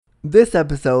This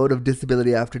episode of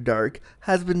Disability After Dark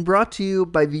has been brought to you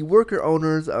by the worker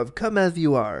owners of Come As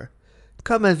You Are.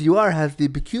 Come As You Are has the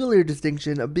peculiar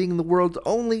distinction of being the world's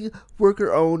only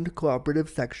worker-owned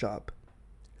cooperative sex shop.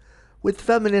 With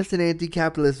feminist and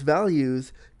anti-capitalist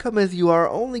values, Come As You Are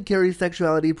only carries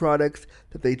sexuality products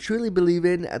that they truly believe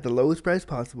in at the lowest price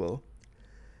possible.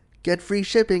 Get free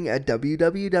shipping at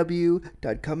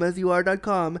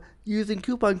www.comeasyouare.com using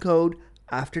coupon code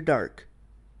AFTERDARK.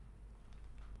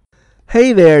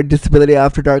 Hey there, Disability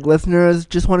After Dark listeners.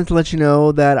 Just wanted to let you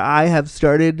know that I have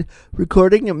started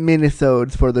recording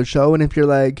minisodes for the show. And if you're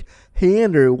like, hey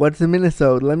Andrew, what's a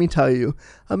minisode? Let me tell you.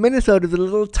 A minisode is a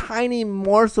little tiny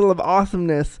morsel of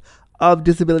awesomeness of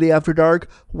Disability After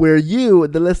Dark where you,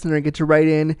 the listener, get to write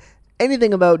in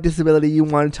anything about disability you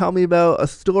want to tell me about. A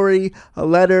story, a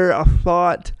letter, a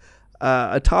thought,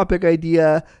 a topic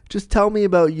idea. Just tell me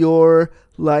about your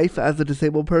life as a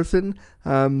disabled person.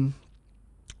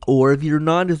 Or if you're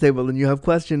non-disabled and you have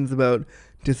questions about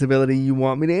disability you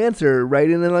want me to answer,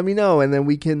 write in and let me know. And then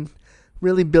we can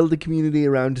really build a community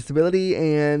around disability.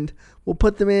 And we'll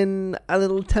put them in a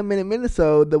little 10-minute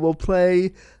minisode that we'll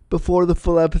play before the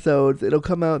full episodes. They'll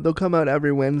come out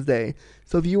every Wednesday.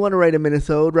 So if you want to write a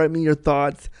minisode, write me your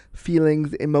thoughts,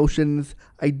 feelings, emotions,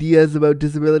 ideas about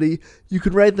disability. You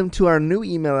can write them to our new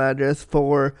email address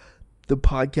for the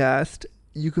podcast.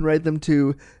 You can write them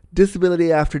to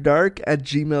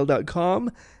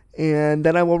disabilityafterdark@gmail.com, and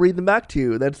then I will read them back to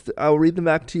you. I'll read them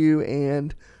back to you,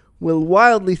 and we'll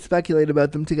wildly speculate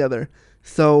about them together.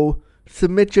 So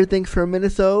submit your things for a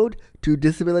minisode to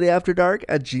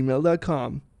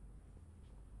disabilityafterdark@gmail.com.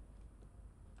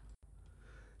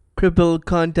 Crippled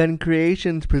Content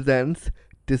Creations presents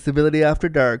Disability After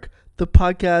Dark, the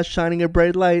podcast shining a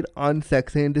bright light on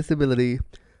sex and disability,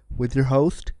 with your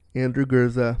host, Andrew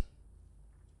Gurza.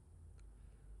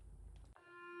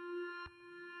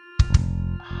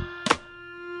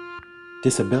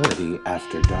 Disability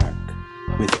After Dark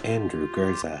with Andrew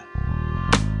Gurza,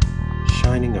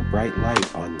 shining a bright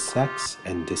light on sex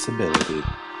and disability.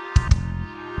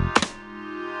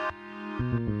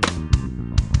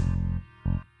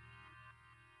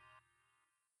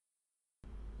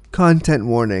 Content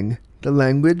warning. The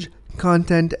language,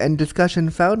 content, and discussion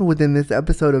found within this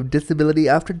episode of Disability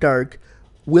After Dark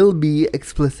will be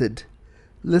explicit.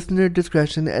 Listener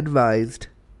discretion advised.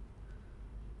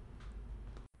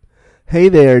 Hey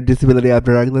there, Disability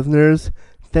After Dark listeners.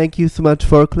 Thank you so much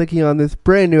for clicking on this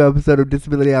brand new episode of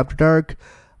Disability After Dark.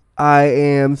 I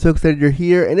am so excited you're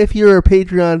here. And if you're a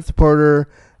Patreon supporter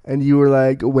and you were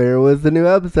like, where was the new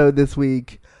episode this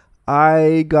week?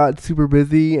 I got super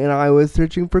busy and I was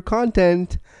searching for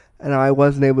content and I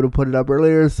wasn't able to put it up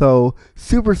earlier. So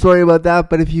super sorry about that.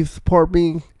 But if you support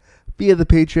me via the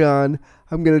Patreon,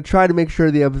 I'm going to try to make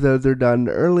sure the episodes are done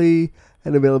early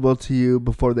and available to you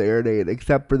before the air date,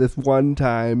 except for this one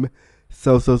time.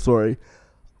 So sorry.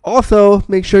 Also,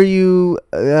 make sure you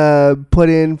put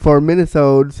in for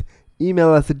minisodes. Email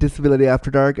us at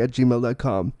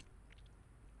disabilityafterdark@gmail.com.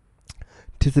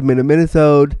 To submit a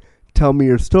minisode, tell me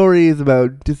your stories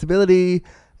about disability,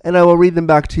 and I will read them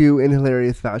back to you in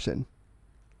hilarious fashion.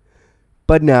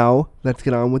 But now, let's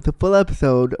get on with the full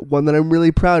episode, one that I'm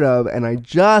really proud of, and I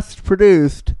just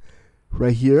produced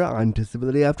right here on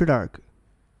Disability After Dark.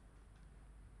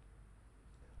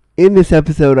 In this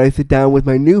episode, I sit down with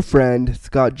my new friend,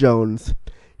 Scott Jones.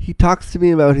 He talks to me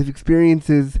about his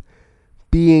experiences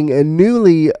being a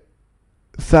newfound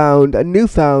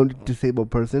disabled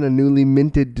person, a newly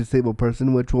minted disabled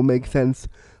person, which will make sense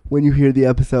when you hear the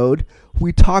episode.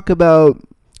 We talk about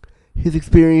his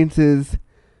experiences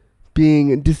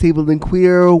being disabled and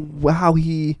queer, how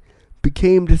he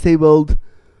became disabled.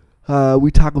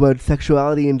 We talk about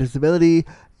sexuality and disability.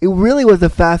 It really was a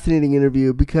fascinating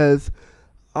interview because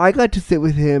I got to sit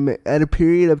with him at a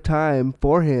period of time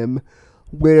for him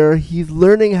where he's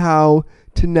learning how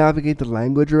to navigate the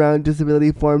language around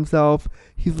disability for himself.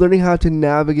 He's learning how to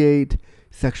navigate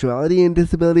sexuality and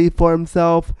disability for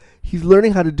himself. He's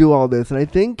learning how to do all this. And I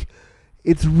think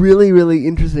it's really, really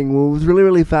interesting. What was really,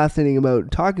 really fascinating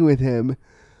about talking with him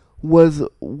was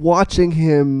watching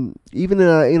him, even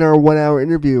in our 1-hour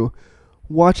interview,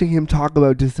 watching him talk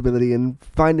about disability and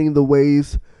finding the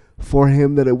ways for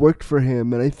him that it worked for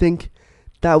him. And I think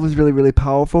that was really, really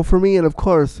powerful for me. And of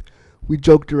course, we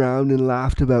joked around and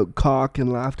laughed about cock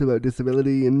and laughed about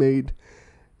disability and made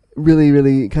really,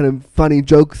 really kind of funny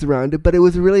jokes around it. But it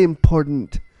was a really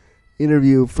important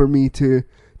interview for me to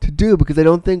do because I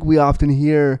don't think we often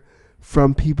hear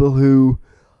from people who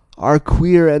are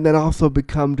queer and then also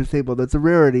become disabled. That's a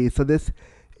rarity. So this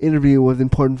interview was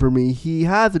important for me. He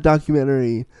has a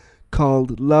documentary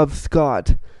called Love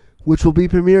Scott, which will be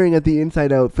premiering at the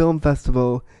Inside Out Film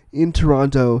Festival in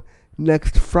Toronto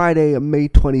next Friday, May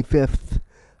 25th.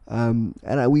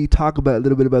 We talk about a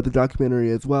little bit about the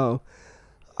documentary as well.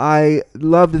 I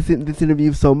love this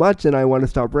interview so much, and I want to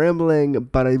stop rambling,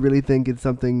 but I really think it's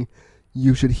something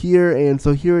you should hear. And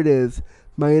so here it is,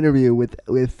 my interview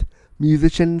with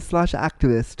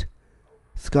musician/activist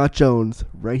Scott Jones,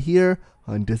 right here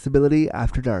on Disability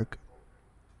After Dark.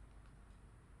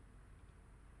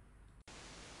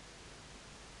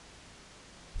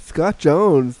 Scott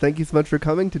Jones, thank you so much for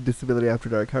coming to Disability After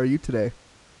Dark. How are you today?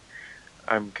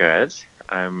 I'm good.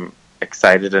 I'm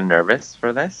excited and nervous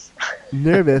for this.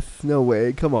 Nervous? No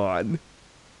way. Come on.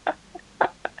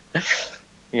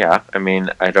 Yeah, I mean,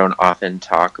 I don't often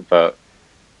talk about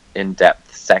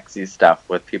in-depth, sexy stuff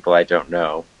with people I don't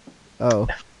know. Oh.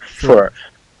 for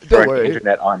Don't an worry.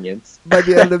 internet audience. By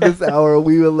the end of this hour,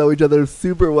 we will know each other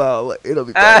super well. It'll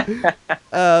be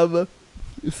fun.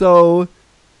 So,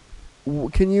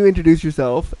 can you introduce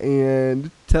yourself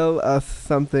and tell us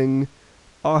something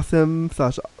awesome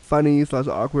 / funny /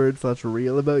 awkward /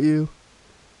 real about you?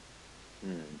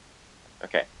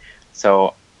 Okay,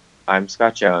 so I'm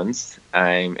Scott Jones.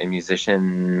 I'm a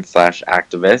musician /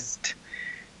 activist.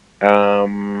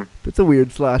 That's a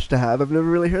weird slash to have. I've never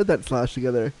really heard that slash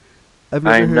together. I've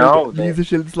never heard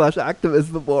musician /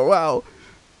 activist before. Wow.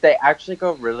 They actually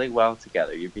go really well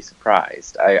together. You'd be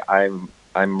surprised. I'm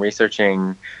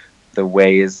researching the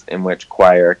ways in which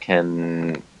choir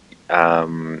can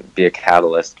be a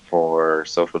catalyst for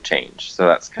social change. So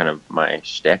that's kind of my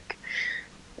shtick.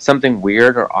 Something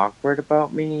weird or awkward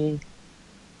about me?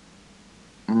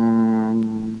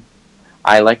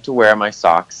 I like to wear my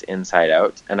socks inside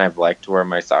out, and I've liked to wear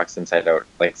my socks inside out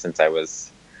like since I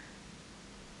was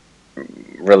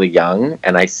really young,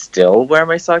 and I still wear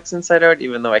my socks inside out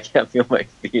even though I can't feel my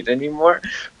feet anymore.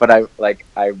 But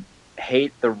I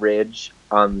hate the ridge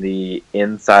on the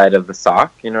inside of the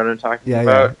sock. You know what I'm talking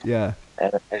about? Yeah.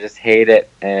 And I just hate it.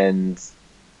 And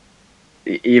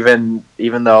even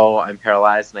though I'm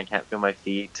paralyzed and I can't feel my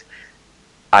feet,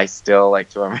 I still like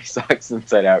to wear my socks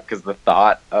inside out because the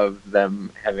thought of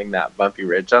them having that bumpy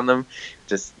ridge on them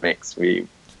just makes me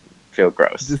feel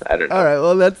gross. I don't know. All right.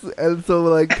 Well, and so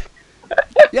like,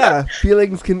 yeah,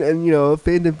 feelings can, and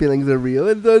phantom feelings are real,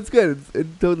 and so it's good.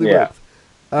 It totally works.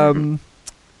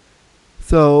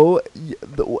 So,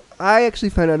 I actually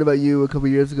found out about you a couple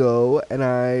years ago, and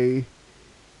I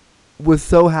was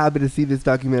so happy to see this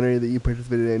documentary that you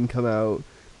participated in come out.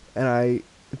 And I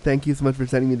thank you so much for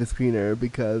sending me the screener,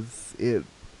 because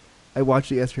I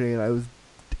watched it yesterday, and I was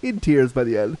in tears by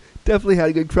the end. Definitely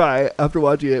had a good cry after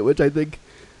watching it, which I think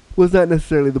was not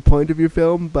necessarily the point of your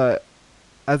film, but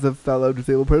as a fellow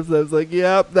disabled person, I was like,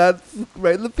 yep, that's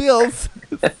right in the feels.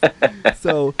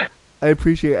 So, I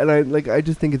appreciate it, and I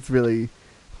just think it's really,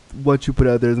 what you put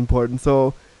out there is important.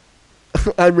 So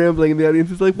I'm rambling, and the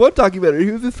audience is like, what documentary?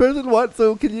 Who's this person? What?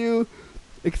 So can you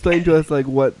explain to us like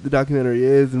what the documentary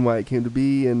is and why it came to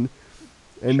be? And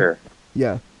Sure.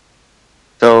 Yeah.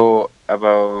 So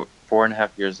about 4.5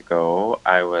 years ago,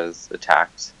 I was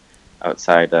attacked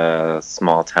outside a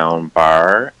small town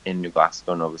bar in New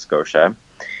Glasgow, Nova Scotia,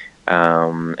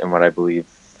 and what I believe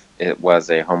it was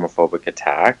a homophobic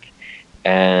attack.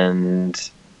 And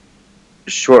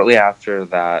shortly after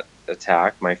that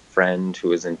attack, my friend who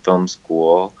was in film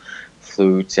school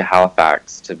flew to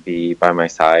Halifax to be by my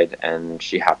side, and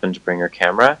she happened to bring her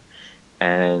camera.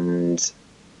 And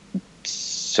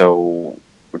so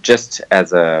just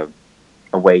as a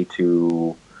way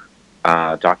to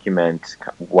document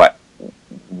what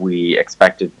we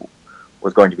expected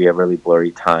was going to be a really blurry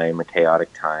time, a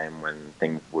chaotic time when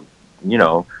things would,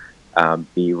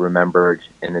 be remembered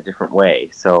in a different way.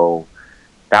 So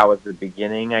that was the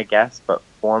beginning, I guess, but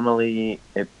formally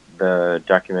the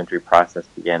documentary process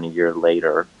began a year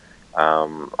later,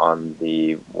 on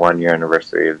the 1-year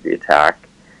anniversary of the attack,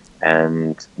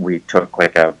 and we took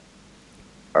like a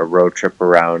road trip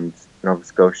around Nova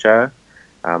Scotia.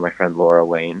 My friend Laura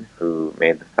Wayne, who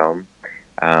made the film,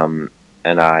 and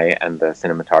I, and the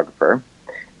cinematographer.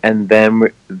 And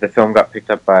then the film got picked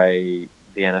up by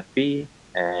the NFB,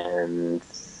 and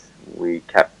we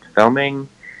kept filming,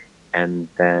 and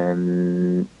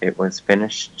then it was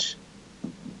finished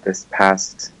this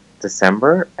past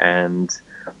December and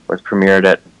was premiered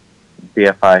at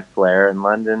BFI Flair in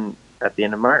London at the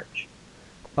end of March.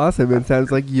 Awesome. It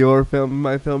sounds like your film and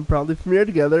my film probably premiered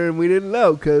together, and we didn't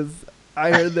know, because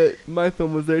I heard that my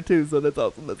film was there too, so that's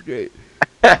awesome. That's great.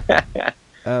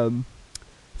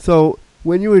 So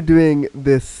when you were doing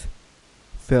this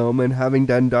film and having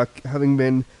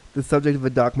been the subject of a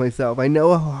doc myself, I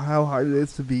know how hard it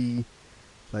is to be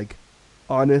like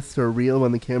honest or real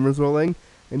when the camera's rolling,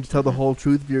 and to tell the whole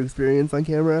truth of your experience on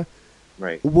camera.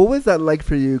 Right. What was that like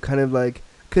for you? Kind of like,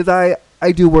 because I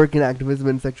do work in activism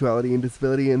and sexuality and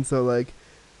disability, and so like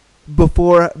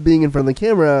before being in front of the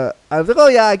camera, I was like, oh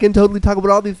yeah, I can totally talk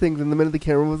about all these things. And the minute the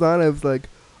camera was on, I was like,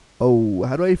 oh,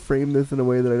 how do I frame this in a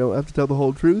way that I don't have to tell the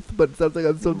whole truth? But it sounds like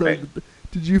I'm still telling. Right.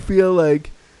 Did you feel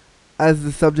like, as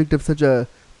the subject of such a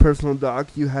personal doc,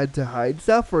 you had to hide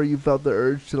stuff, or you felt the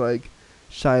urge to like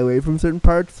shy away from certain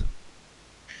parts?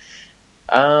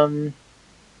 I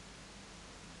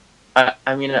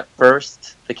mean, at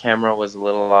first the camera was a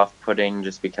little off-putting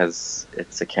just because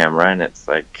it's a camera and it's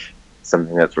like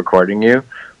something that's recording you.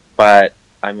 But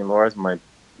I mean, Laura's my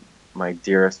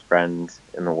dearest friend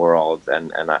in the world,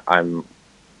 and I'm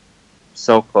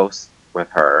so close with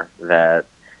her that,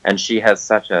 and she has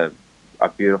such a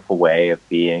beautiful way of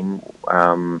being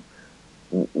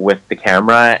with the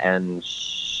camera, and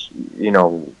she, you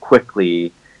know,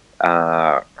 quickly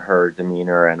her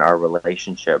demeanor and our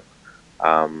relationship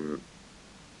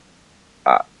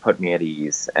put me at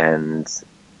ease, and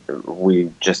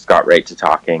we just got right to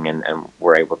talking, and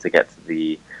were able to get to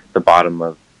the bottom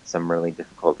of some really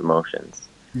difficult emotions.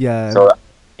 Yeah. So,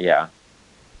 yeah.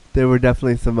 There were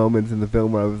definitely some moments in the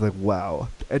film where I was like, wow.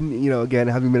 And, you know, again,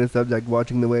 having been a subject,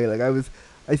 watching the way, like,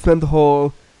 I spent the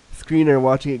whole screener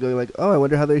watching it going like, oh, I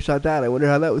wonder how they shot that. I wonder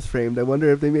how that was framed. I wonder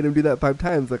if they made him do that 5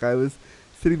 times. Like, I was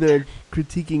sitting there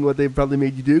critiquing what they probably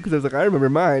made you do, because I was like, I remember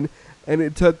mine. And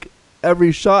it took,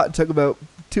 every shot took about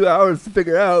 2 hours to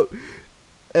figure out.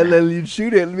 And then you'd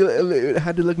shoot it, and it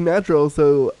had to look natural.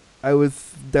 So I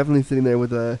was definitely sitting there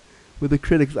with a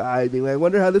critic's eye, being like, I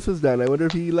wonder how this was done. I wonder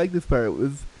if he liked this part. It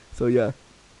was, so yeah.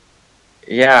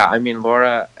 Yeah, I mean,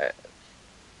 Laura,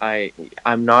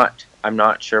 I'm not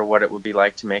sure what it would be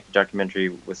like to make a documentary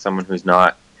with someone who's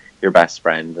not your best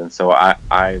friend, and so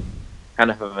I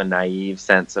kind of have a naive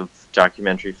sense of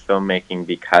documentary filmmaking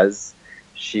because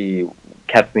she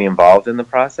kept me involved in the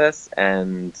process.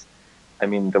 And I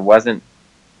mean, there wasn't,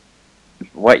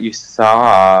 what you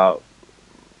saw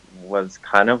was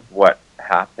kind of what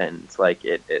happened. Like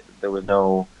there was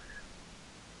no,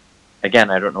 again,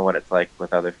 I don't know what it's like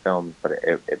with other films, but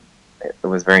it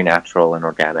was very natural and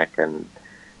organic, and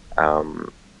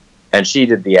she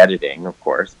did the editing, of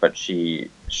course, but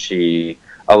she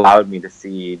allowed me to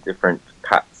see different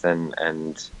cuts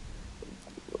and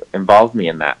involved me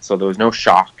in that. So there was no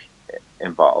shock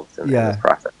involved in this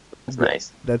process. It was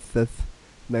nice. That's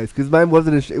nice, because mine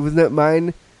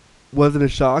wasn't a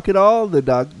shock at all.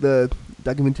 The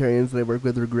documentarians that I work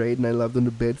with were great, and I love them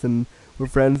to bits, and we're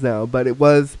friends now. But it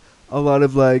was a lot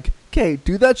of like, okay,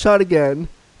 do that shot again,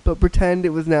 but pretend it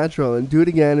was natural, and do it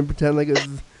again and pretend like it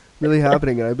was really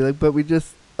happening. And I'd be like, but we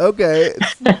just, okay.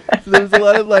 So there was a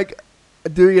lot of like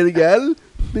doing it again,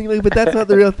 being like, but that's not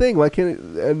the real thing. Why can't it?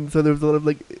 And so there was a lot of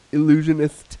like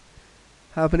illusionist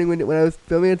happening when I was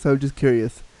filming it. So I was just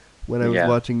curious when I was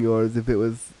watching yours if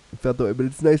it felt that way. But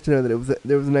it's nice to know that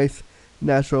there was a nice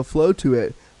natural flow to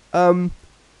it.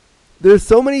 There's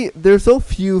so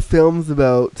few films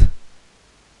about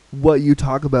what you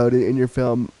talk about in your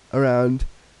film around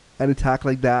an attack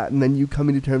like that, and then you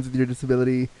coming to terms with your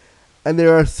disability. And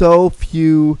there are so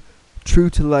few true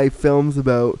to life films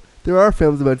about. There are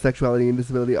films about sexuality and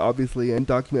disability, obviously, and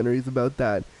documentaries about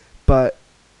that. But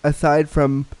aside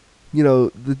from, you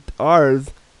know, ours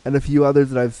and a few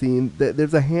others that I've seen,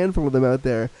 there's a handful of them out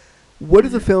there. What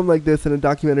does a film like this and a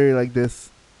documentary like this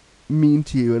mean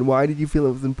to you, and why did you feel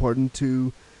it was important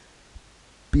to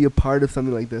be a part of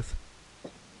something like this?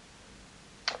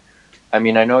 I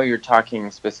mean, I know you're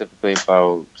talking specifically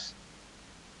about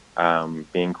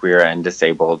being queer and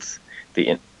disabled,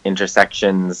 the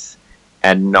intersections,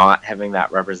 and not having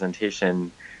that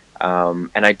representation.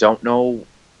 And I don't know,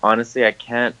 honestly, I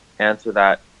can't answer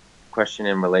that question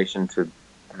in relation to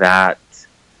that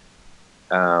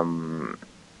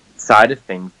side of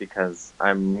things, because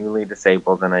I'm newly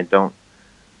disabled, and I don't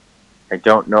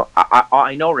know.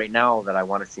 I know right now that I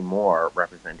want to see more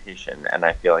representation, and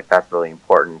I feel like that's really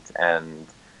important. And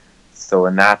so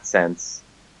in that sense,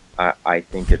 I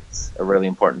think it's a really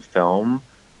important film.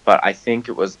 But I think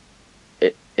it was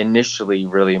initially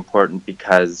really important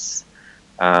because,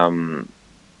 well,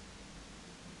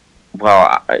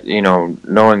 you know,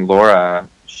 knowing Laura,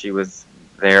 she was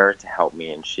there to help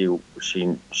me, and she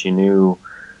knew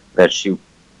that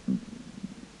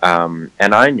and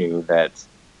I knew that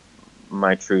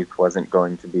my truth wasn't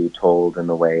going to be told in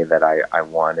the way that I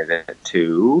wanted it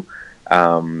to,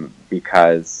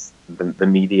 because the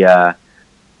media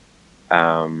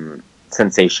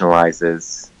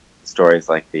sensationalizes stories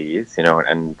like these, you know,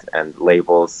 and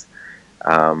labels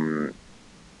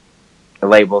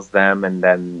labels them, and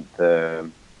then the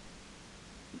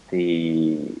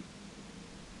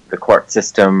court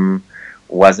system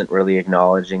wasn't really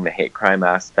acknowledging the hate crime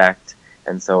aspect,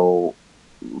 and so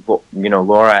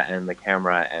Laura and the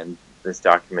camera and this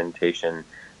documentation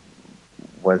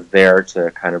was there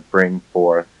to kind of bring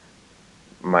forth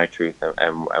my truth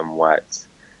and what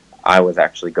I was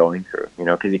actually going through,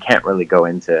 because you can't really go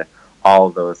into all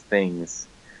of those things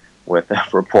with a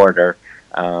reporter.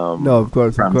 No, of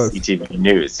course, from CTV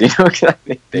News, because I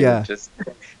think they would just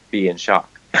be in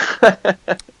shock.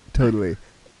 Totally.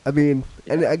 I mean,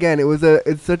 and again,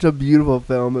 it's such a beautiful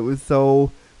film. It was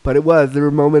there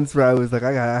were moments where I was like,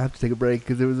 I have to take a break,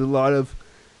 because there was a lot of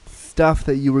stuff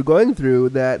that you were going through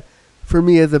that, for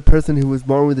me as a person who was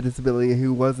born with a disability,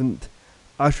 who wasn't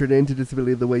ushered into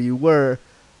disability the way you were,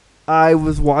 I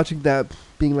was watching that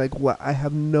being like, what? I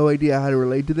have no idea how to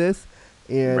relate to this.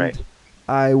 And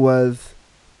it was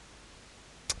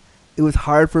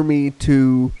hard for me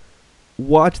to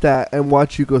watch that and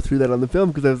watch you go through that on the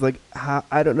film, because I was like,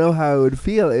 I don't know how I would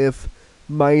feel if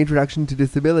my introduction to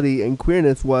disability and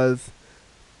queerness was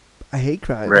a hate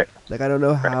crime. Right. Like, I don't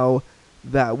know how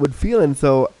that would feel. And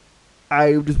so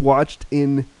I just watched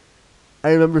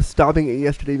I remember stopping it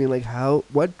yesterday being like,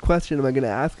 what question am I going to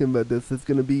ask him about this that's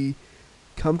going to be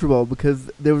comfortable? Because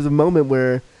there was a moment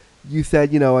where you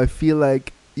said, I feel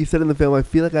like, you said in the film, I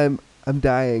feel like I'm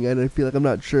dying, and I feel like I'm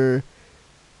not sure,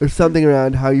 or something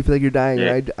around how you feel like you're dying.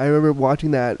 Yeah. And I remember watching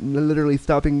that and literally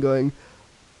stopping and going,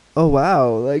 oh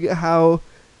wow, like how,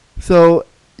 so,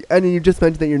 and you just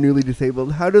mentioned that you're newly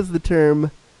disabled. How does the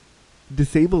term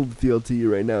disabled feel to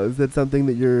you right now? Is that something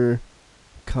that you're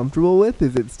comfortable with?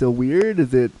 Is it still weird?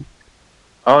 Is it?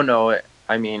 Oh no,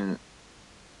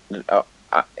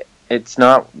 it's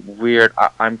not weird.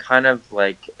 I'm kind of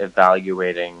like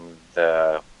evaluating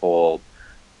the whole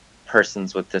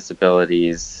persons with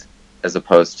disabilities as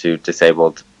opposed to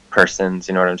disabled persons.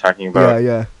 You know what I'm talking about?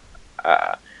 Yeah.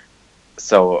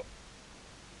 So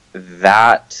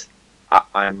that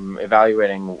I'm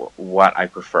evaluating what I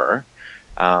prefer,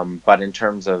 but in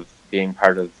terms of being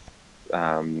part of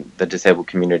the disabled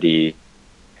community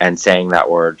and saying that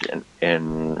word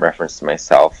in reference to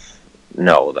myself,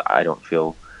 no, I don't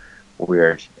feel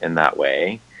weird in that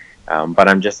way. But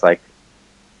I'm just like,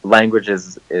 language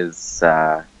is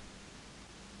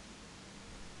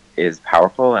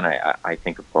powerful, and I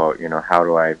think about, how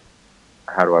do I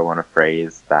want to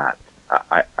phrase that.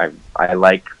 I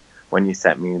like when you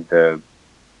sent me the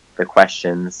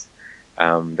questions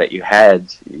that you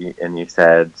had, and you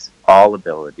said all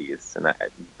abilities, and in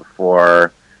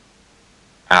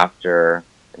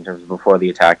terms of before the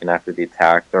attack and after the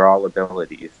attack, they're all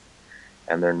abilities,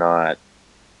 and they're not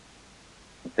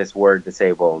this word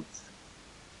disabled.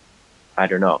 I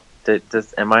don't know.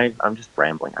 I'm just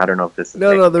rambling. I don't know if this is...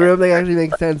 No, the rambling actually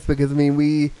makes sense, because,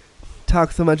 we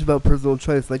talk so much about personal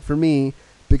choice. Like, for me,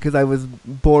 because I was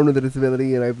born with a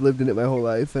disability and I've lived in it my whole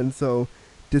life, and so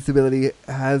disability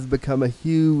has become a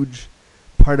huge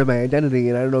part of my identity.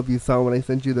 And I don't know if you saw when I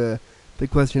sent you the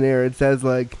questionnaire, it says,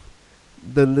 like,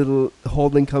 the little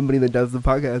holding company that does the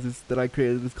podcast that I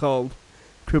created is called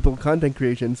Crippled Content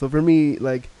Creation. So for me,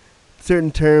 like,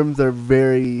 certain terms are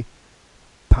very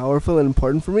powerful and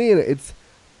important for me, and it's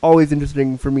always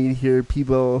interesting for me to hear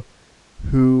people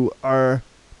who are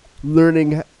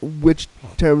learning which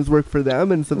terms work for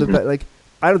them. And so like,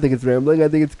 I don't think it's rambling. I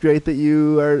think it's great that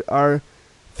you are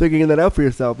figuring that out for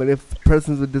yourself. And if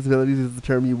persons with disabilities is the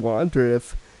term you want, or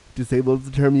if disabled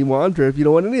is the term you want, or if you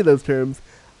don't want any of those terms,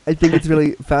 I think it's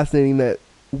really fascinating that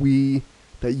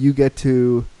you get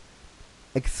to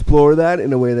explore that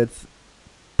in a way that's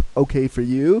okay for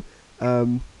you.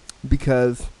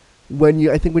 Because when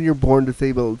you're born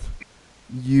disabled,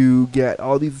 you get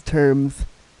all these terms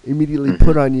immediately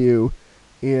put on you,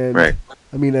 and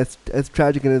as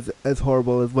tragic and as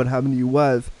horrible as what happened to you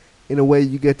was, in a way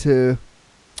you get to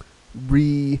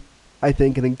I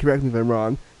think, and then correct me if I'm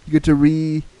wrong, you get to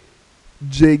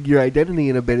rejig your identity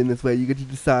in a bit in this way. You get to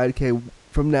decide, okay,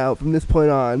 from this point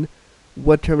on,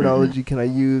 what terminology can I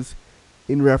use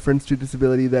in reference to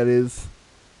disability that is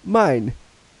mine?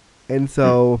 And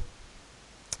so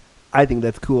I think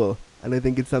that's cool, and I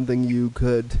think it's something you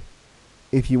could,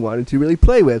 if you wanted to, really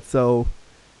play with. So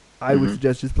I would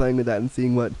suggest just playing with that and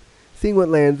seeing what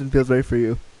lands and feels right for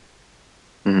you.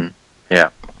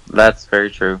 Yeah, that's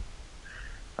very true.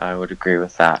 I would agree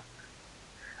with that.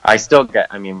 I still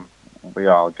get, we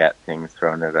all get things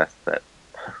thrown at us that,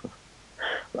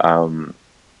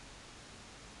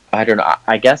 I don't know.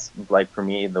 I guess, like, for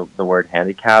me, the word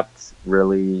handicapped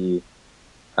really,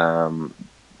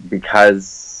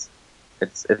 because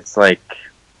it's like,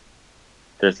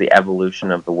 there's the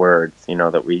evolution of the words,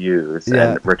 that we use.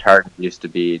 Yeah. And retarded used to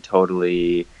be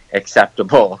totally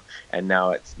acceptable, and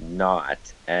now it's not.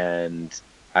 And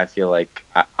I feel like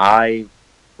I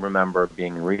remember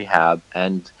being in rehab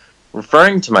and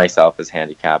referring to myself as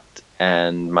handicapped,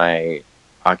 and my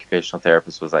occupational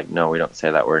therapist was like, no, we don't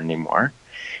say that word anymore.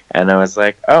 And I was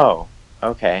like, oh,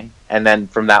 okay. And then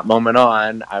from that moment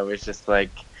on, I was just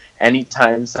like,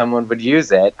 anytime someone would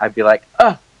use it, I'd be like,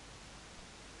 oh,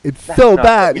 It's so not-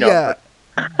 bad, you know, yeah.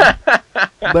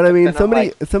 But I mean, And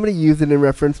I'm somebody used it in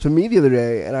reference to me the other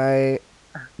day, and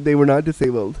they were not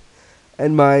disabled,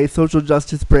 and my social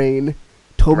justice brain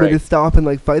told me to Right. stop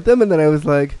and fight them, and then I was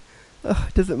like, ugh,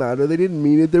 it doesn't matter. They didn't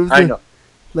mean it. There was I know.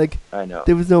 I know.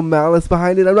 there was no malice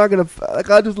behind it. I'm not gonna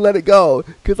I'll just let it go,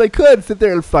 because I could sit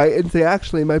there and fight and say,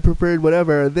 actually, my preferred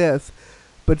whatever are this,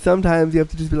 but sometimes you have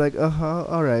to just be like,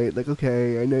 all right,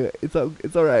 okay, I know it's all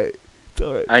right. It's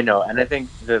all right. I know, and I think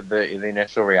the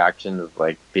initial reaction of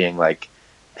being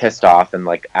pissed off and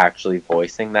actually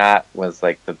voicing that was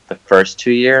the first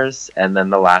 2 years, and then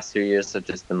the last 2 years have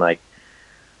just been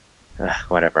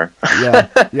whatever. Yeah,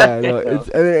 yeah, I know. You know?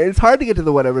 It's hard to get to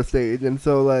the whatever stage, and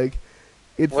so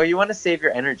it's Well, you want to save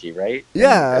your energy, right?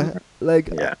 yeah,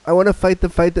 Yeah. I want to fight the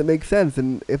fight that makes sense,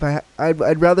 and if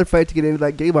I'd rather fight to get into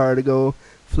that gay bar to go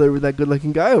flirt with that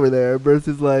good-looking guy over there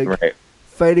versus Right.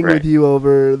 fighting Right. with you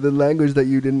over the language that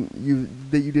you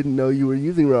didn't know you were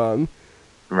using wrong.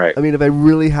 Right. I mean, if I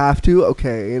really have to,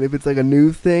 okay, and if it's a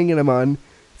news thing and I'm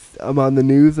on the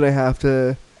news and I have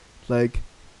to to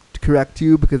correct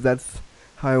you because that's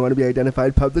how I want to be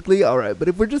identified publicly, all right. But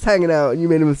if we're just hanging out and you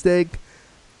made a mistake,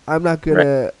 I'm not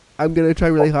gonna. I'm gonna try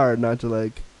really hard not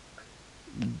to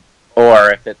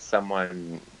Or if it's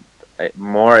someone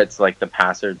more, it's the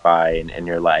passerby in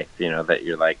your life, that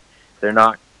you're they're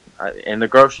not in the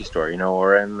grocery store,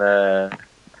 or in the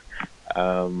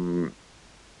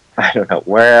I don't know,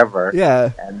 wherever.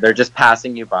 Yeah. And they're just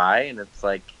passing you by, and it's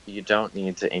you don't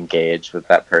need to engage with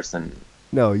that person.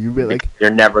 No, you really You're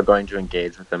never going to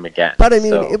engage with them again. But I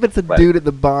mean, So, if it's a dude at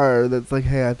the bar that's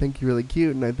hey, I think you're really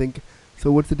cute, and I think,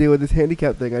 so what's the deal with this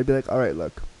handicap thing? I'd be like, all right,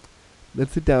 look,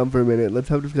 let's sit down for a minute. Let's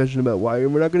have a discussion about why,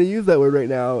 and we're not going to use that word right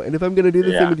now. And if I'm going to do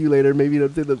the Yeah. same with you later, maybe you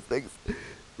don't say those things.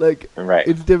 right.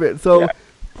 It's different. So, Yeah.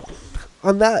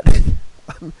 on that,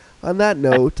 on that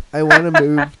note, I want to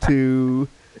move to,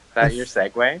 Is that your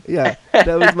segue? yeah,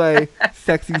 that was my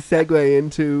sexy segue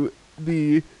into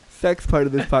the sex part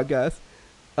of this podcast.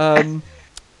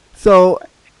 So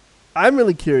I'm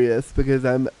really curious because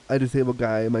I'm a disabled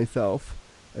guy myself,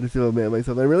 a disabled man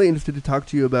myself. I'm really interested to talk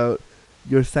to you about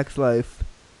your sex life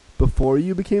before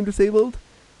you became disabled.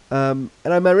 And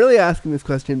I'm really asking this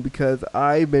question because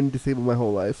I've been disabled my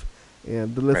whole life,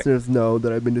 and the listeners know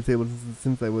that I've been disabled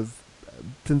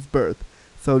since birth.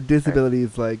 So disability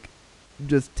is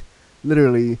just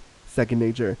literally second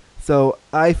nature. So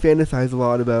I fantasize a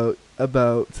lot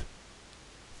about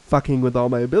fucking with all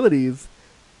my abilities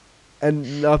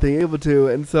and not being able to,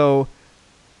 and so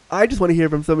I just want to hear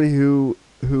from somebody who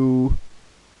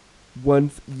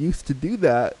once used to do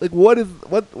that. What is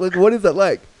that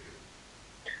like?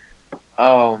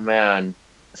 Oh man.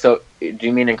 So do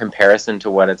you mean in comparison to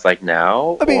what it's like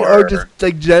now? I mean, or just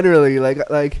generally,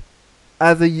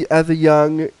 as a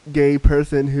young gay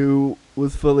person who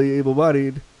was fully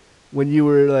able-bodied, when you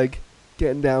were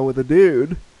getting down with a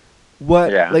dude,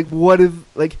 what Yeah. what is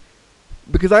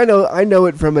because I know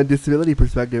it from a disability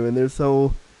perspective, and it's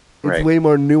Right. way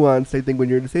more nuanced, I think, when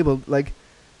you're disabled. Mhm.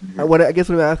 I guess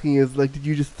what I'm asking is did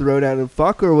you just throw down and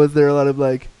fuck, or was there a lot of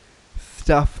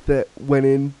stuff that went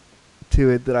into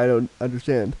it that I don't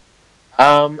understand?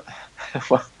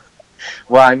 Well,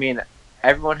 I mean,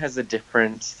 everyone has a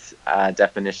different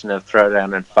definition of throw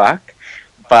down and fuck,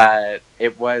 but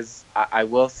it was, I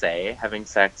will say, having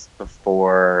sex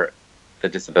before the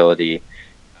disability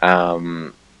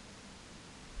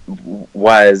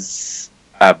was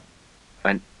a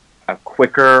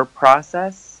quicker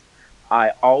process.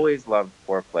 I always loved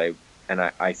foreplay, and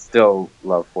I still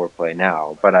love foreplay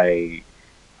now, but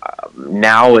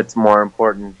now it's more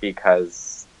important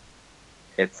because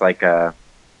it's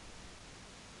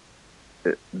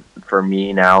for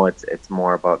me now it's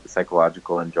more about the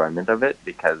psychological enjoyment of it,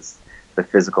 because the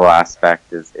physical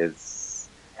aspect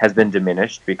has been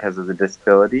diminished because of the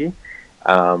disability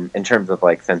in terms of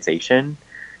sensation,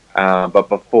 but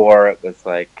before it was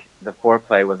the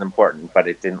foreplay was important, but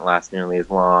it didn't last nearly as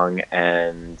long,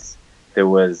 and there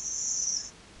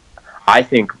was, I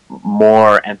think,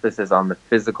 more emphasis on the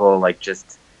physical,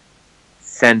 just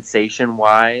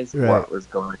sensation-wise, Right. what was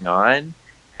going on,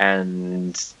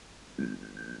 and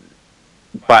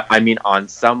but I mean, on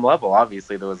some level,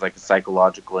 obviously, there was like a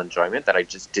psychological enjoyment that I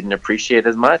just didn't appreciate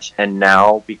as much. And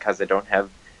now, because I don't have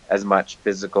as much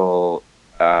physical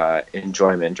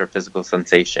enjoyment or physical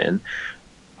sensation,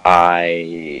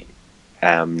 I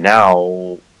am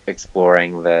now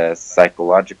exploring the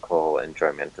psychological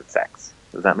enjoyment of sex.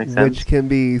 Does that make Which sense? can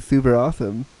be super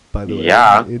awesome, by the way.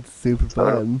 Yeah, It's super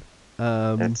totally. fun.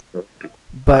 Um, It's really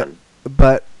but fun.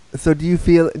 but so do you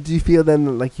feel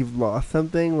then like you've lost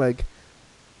something? Like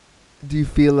do you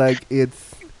feel like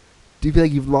it's do you feel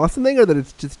like you've lost something or that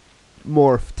it's just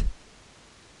morphed?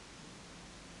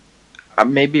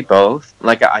 Maybe both.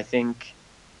 Like, I think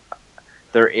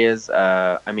there is,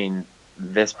 I mean,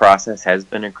 this process has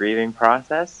been a grieving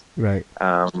process. Right.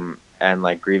 And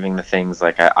like grieving the things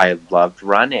like I loved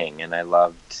running and I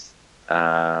loved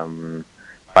um,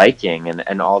 biking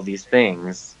and all these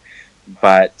things,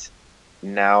 but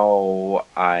now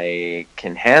I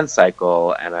can hand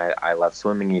cycle and I love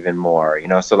swimming even more, you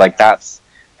know, so like that's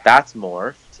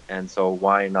morphed, and so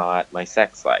why not my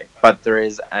sex life? But there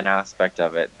is an aspect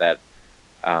of it that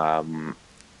um,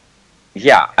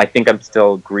 yeah, I think I'm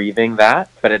still grieving that,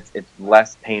 but it's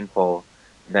less painful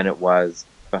than it was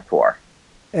before.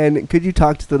 And could you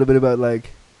talk just a little bit about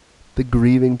like the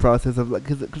grieving process of like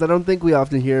because I don't think we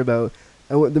often hear about.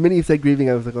 The minute you said grieving,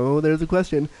 I was like, oh, there's a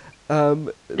question,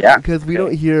 Yeah. because we don't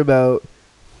Okay. hear about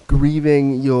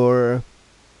grieving your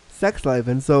sex life,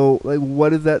 and so like,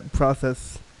 what is that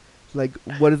process? Like,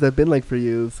 what has that been like for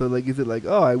you? So like, is it like,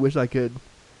 oh, I wish I could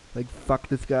like fuck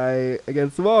this guy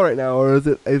against the wall right now, or is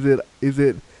it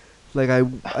like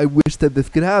I wish that this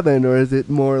could happen, or is it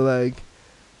more like,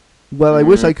 well, I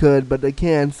wish Mm, I could, but I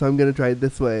can't, so I'm gonna try it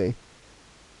this way.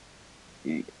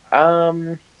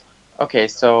 um. Okay.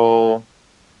 So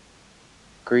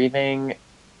grieving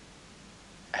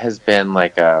has been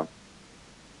like a.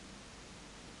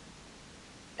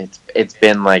 It's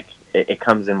been like it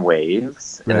comes in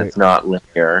waves and Right. it's not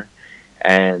linear,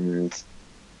 and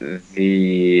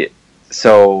the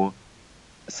so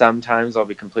sometimes I'll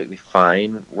be completely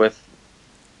fine with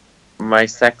my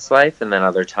sex life, and then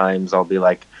other times I'll be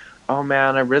like, oh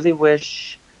man, I really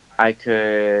wish I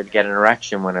could get an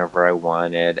erection whenever I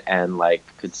wanted and like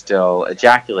could still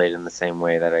ejaculate in the same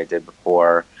way that I did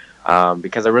before,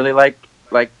 because I really like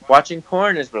watching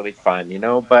porn is really fun, you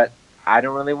know, but I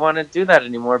don't really want to do that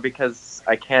anymore because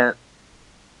I can't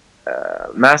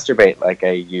masturbate like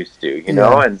I used to, you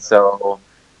know, Yeah. and so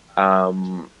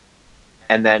um,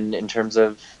 and then in terms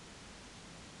of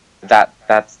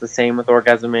that's the same with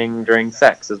orgasming during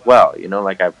sex as well. You know,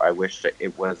 like I wish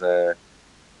it was a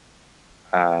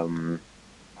um,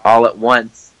 all at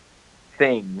once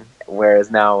thing, whereas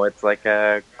now it's like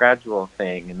a gradual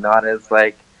thing, and not as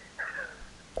like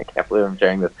I can't believe I'm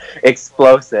sharing this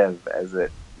explosive as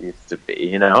it used to be.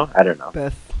 You know, I don't know.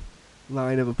 Best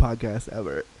line of a podcast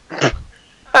ever.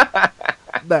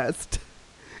 Best.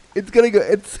 It's gonna go.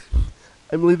 It's.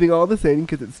 I'm leaving all this in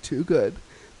because it's too good,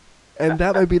 and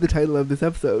that might be the title of this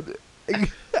episode.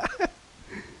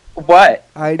 What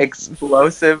I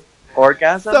explosive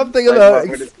orgasms? something Like about what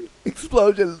would it be?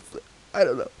 explosions. I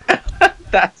don't know.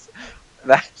 that's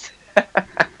that's.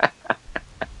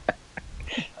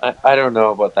 I don't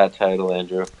know about that title,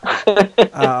 Andrew.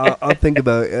 I'll think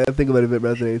about it. I'll think about it if it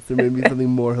resonates. There may be something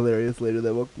more hilarious later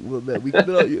that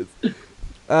that I'll use.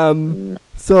 Mm,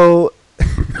 So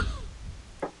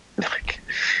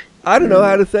I don't know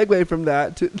how to segue from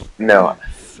that to. no,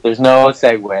 there's no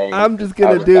segue I'm just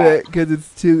gonna out of do that. it because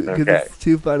Okay. it's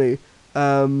too funny.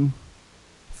 Um,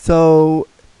 so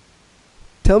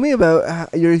tell me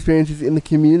about your experiences in the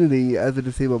community as a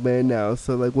disabled man now.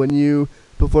 So like when you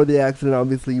before the accident,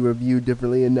 obviously you were viewed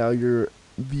differently, and now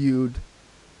viewed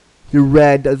you're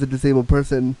read as a disabled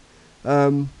person.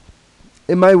 Um,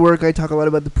 in my work, I talk a lot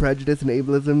about the prejudice and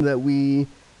ableism that we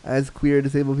as queer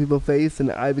disabled people face,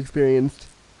 and I've experienced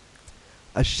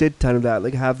a shit ton of that.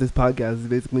 Like half this podcast is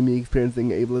basically me experiencing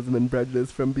ableism and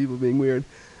prejudice from people being weird.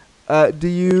 Do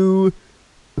you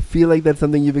feel like that's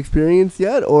something you've experienced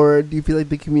yet, or do you feel like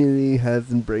the community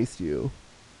has embraced you?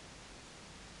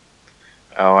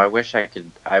 Oh, I wish I could.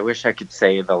 I wish I could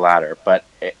say the latter, but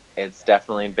it's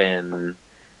definitely been.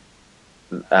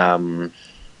 Um,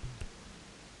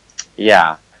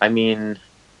 yeah, I mean,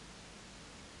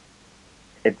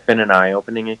 it's been an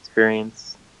eye-opening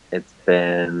experience. It's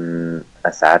been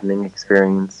a saddening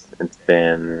experience. It's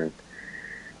been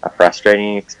a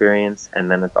frustrating experience, and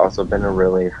then it's also been a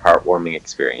really heartwarming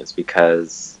experience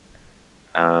because,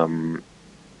 um,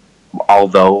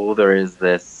 although there is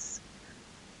this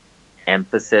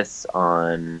emphasis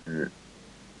on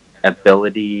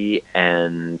ability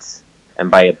and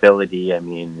by ability I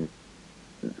mean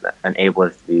an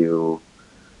ableist view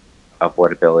of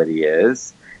what ability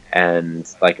is, and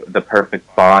like the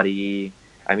perfect body.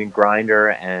 I mean,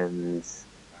 Grindr and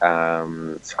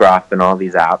Scruff and all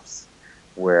these apps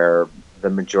where the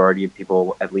majority of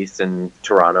people, at least in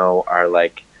Toronto, are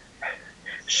like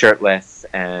shirtless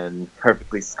and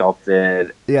perfectly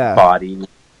sculpted body,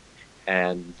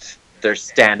 and they're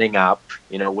standing up,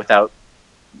 you know, without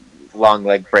long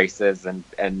leg braces and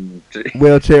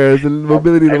wheelchairs and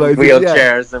mobility devices,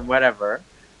 wheelchairs and whatever.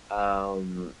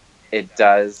 It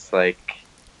does, like,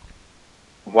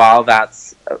 while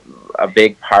that's a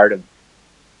big part of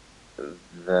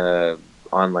the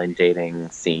online dating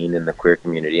scene in the queer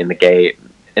community, in the gay,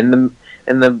 in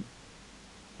the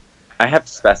I have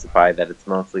to specify that it's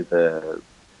mostly the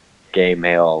gay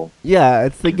male. Yeah,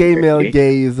 it's the gay male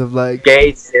gaze of like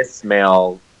gay cis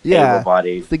male. Yeah,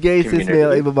 able-bodied. It's the gay cis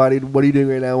male able-bodied. What are you doing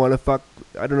right now? I want to fuck.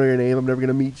 I don't know your name. I'm never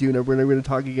gonna meet you. We're never gonna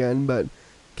talk again. But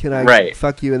can I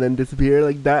fuck you and then disappear?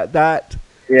 Like that.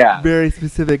 Yeah. Very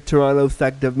specific Toronto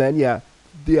sect of men. Yeah,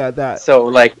 that. So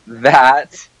like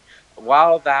that.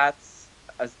 While that's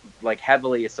like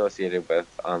heavily associated with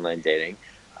online dating,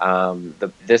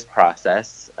 this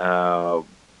process of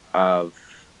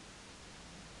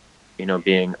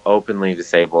being openly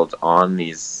disabled on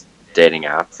these dating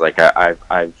apps, like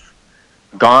I've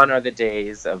gone are the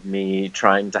days of me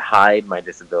trying to hide my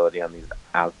disability on these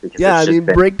apps, because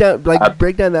break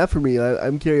down that for me.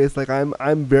 I'm curious. Like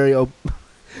I'm very open.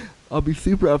 I'll be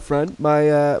super upfront.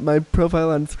 My profile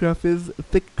on Scruff is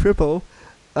thick cripple.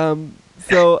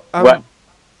 So what?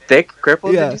 Thick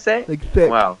cripple? Did you say? Like thick.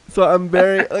 Wow. So I'm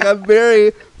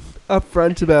very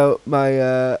upfront about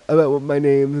my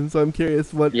names, and so I'm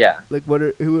curious who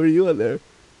are you on there?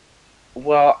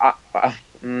 Well,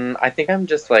 I think I'm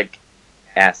just like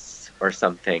S or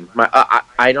something.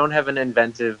 I don't have an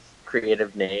inventive,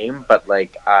 creative name, but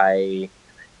like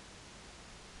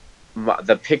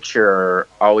the picture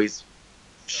always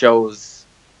shows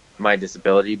my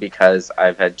disability, because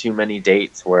I've had too many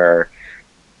dates where,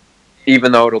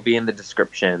 even though it'll be in the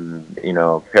description,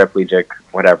 paraplegic,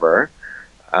 whatever,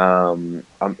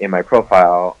 in my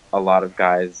profile, a lot of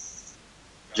guys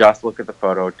just look at the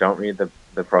photo, don't read the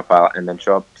profile, and then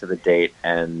show up to the date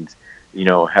and,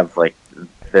 have like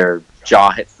their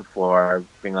jaw hits the floor,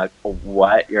 being like, oh,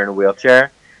 what? You're in a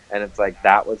wheelchair? And it's like,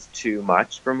 that was too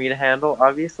much for me to handle,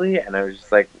 obviously. And I was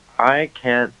just like, I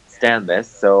can't stand this.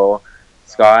 So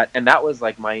Scott, and that was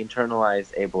like my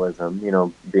internalized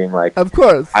ableism, being like, of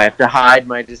course, I have to hide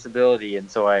my disability.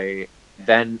 And so I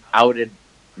then outed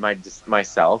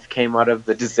myself, came out of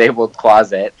the disabled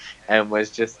closet, and was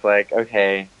just like,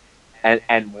 okay.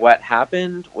 And what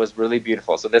happened was really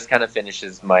beautiful. So this kind of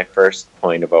finishes my first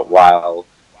point about while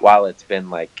it's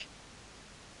been like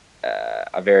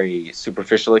a very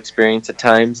superficial experience at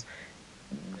times,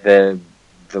 the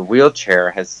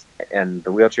wheelchair and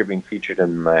the wheelchair being featured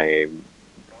in my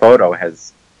photo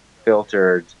has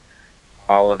filtered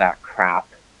all of that crap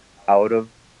out of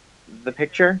the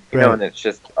picture, and it's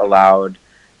just allowed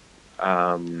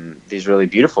these really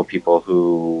beautiful people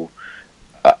who,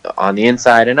 on the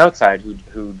inside and outside,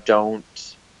 who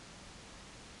don't,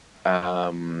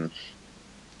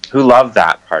 who love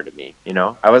that part of me.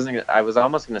 I was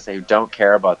almost going to say who don't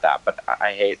care about that, but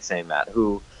I hate saying that.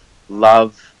 Who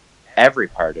love every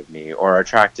part of me, or are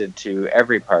attracted to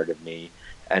every part of me,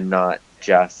 and not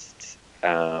just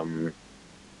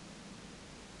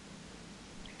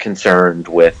concerned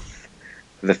with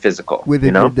the physical. With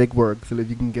if your dick works, and if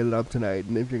you can get it up tonight,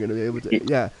 and if you're going to be able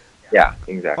to, yeah,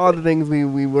 exactly. All the things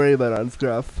we worry about on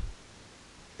Scruff,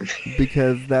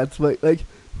 because that's what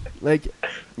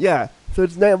yeah. So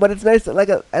it's nice, but it's nice.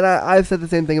 And I've said the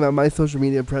same thing about my social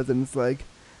media presence, and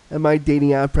my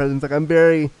dating app presence. I'm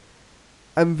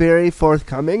very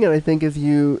forthcoming, and I think as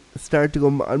you start to go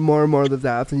on more and more of those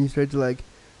apps, and you start to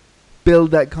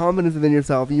build that confidence within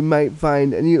yourself, you might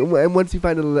find, and once you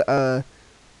find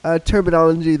a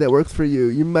terminology that works for you,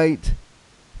 you might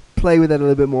play with that a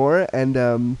little bit more,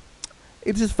 and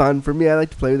it's just fun for me. I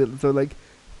like to play with it. So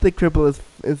thick cripple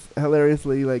is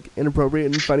hilariously inappropriate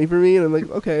and funny for me, and I'm like,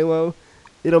 okay, well,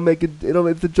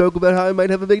 it's a joke about how I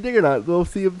might have a big dick or not. We'll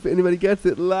see if anybody gets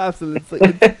it and laughs, and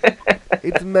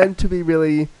it's meant to be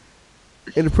really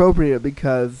inappropriate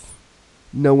because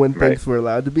no one thinks we're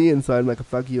allowed to be, and so I'm like,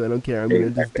 fuck you, I don't care, I'm gonna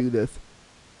just do this.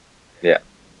 Yeah.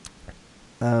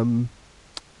 I'm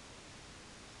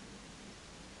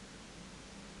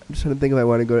just trying to think if I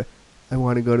want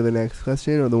to go to the next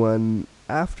question or the one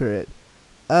after it.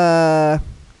 I'm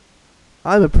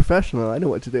a professional. I know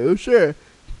what to do. Sure.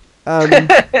 We'll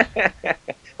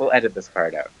edit this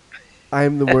part out.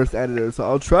 I'm the worst editor, so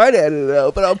I'll try to edit it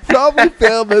out, but I'll probably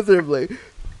fail miserably.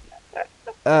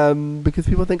 Because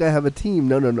people think I have a team.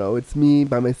 No. It's me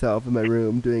by myself in my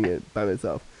room doing it by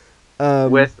myself.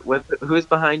 With who's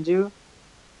behind you?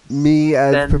 Me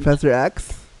as Cen- Professor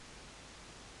X.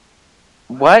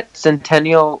 What?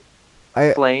 Centennial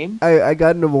I Flame? I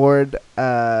got an award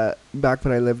back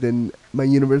when I lived in my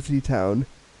university town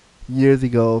years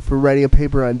ago for writing a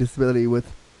paper on disability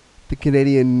with the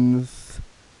Canadians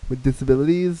with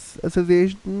Disabilities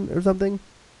Association or something.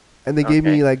 And they gave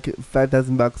me Okay. like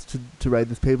 $5,000 to write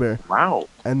this paper. Wow.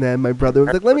 And then my brother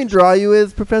was like, "Let me draw you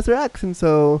as Professor X," and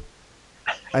so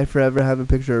I forever have a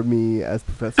picture of me as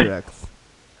Professor X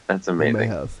That's in my amazing.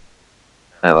 house.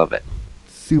 I love it.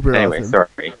 Super Anyway, awesome.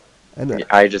 sorry. And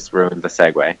I just ruined the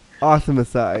segue. awesome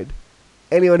aside.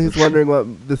 Anyone who's wondering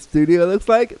what the studio looks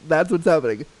like, that's what's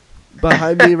happening.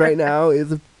 Behind me right now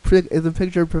is a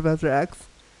picture of Professor X,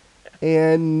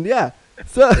 and yeah,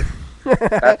 so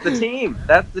That's the team.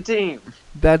 That's the team.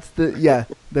 that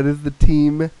is the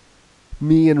team.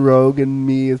 Me and Rogue and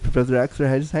me as Professor X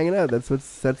are just hanging out. That's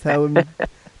how.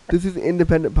 This is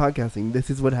independent podcasting. This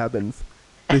is what happens.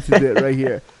 This is it right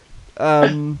here.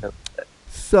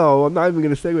 So I'm not even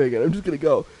gonna segue again. I'm just gonna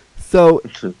go. So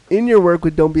in your work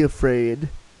with Don't Be Afraid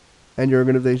and your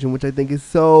organization, which I think is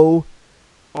so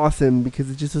awesome because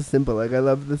it's just so simple. Like I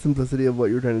love the simplicity of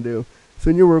what you're trying to do. So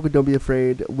in your work with Don't Be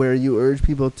Afraid, where you urge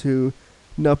people to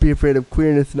not be afraid of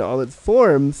queerness in all its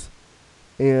forms,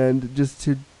 and just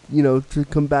to to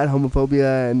combat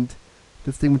homophobia and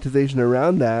the stigmatization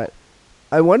around that,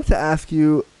 I wanted to ask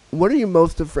you, what are you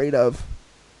most afraid of?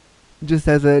 Just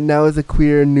as a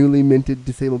queer, newly minted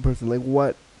disabled person, like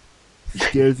what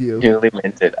scares you? Newly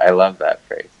minted. I love that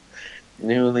phrase.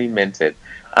 Newly minted.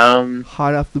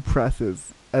 Hot off the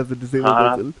presses as a disabled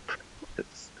Hot person.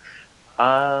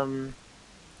 Um.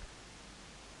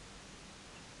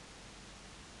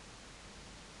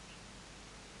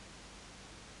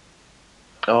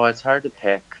 Oh, it's hard to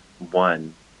pick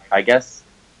one. I guess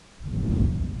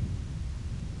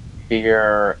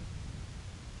fear.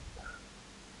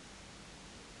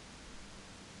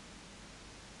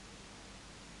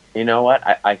 You know what?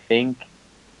 I think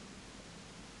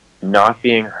not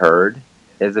being heard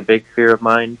is a big fear of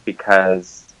mine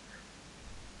because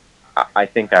I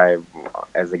think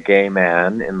as a gay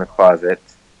man in the closet,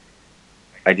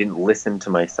 I didn't listen to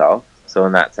myself. So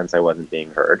in that sense, I wasn't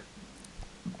being heard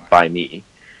by me.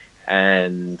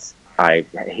 And I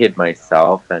hid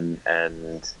myself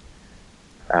then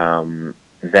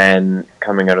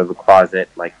coming out of the closet,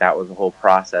 like that was a whole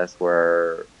process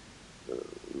where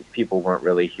people weren't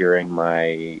really hearing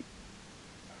my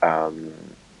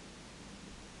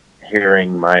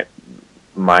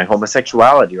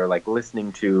homosexuality or like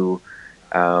listening to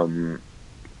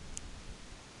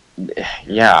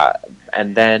yeah.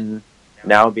 And then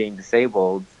now being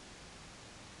disabled,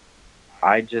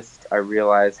 I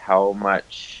realize how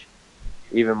much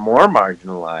even more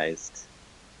marginalized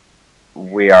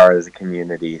we are as a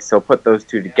community. So put those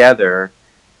two together,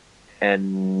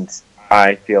 and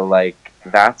I feel like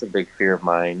that's a big fear of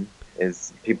mine,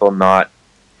 is people not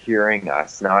hearing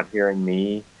us, not hearing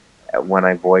me when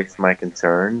I voice my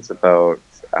concerns about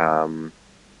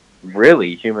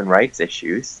really human rights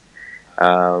issues.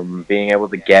 Being able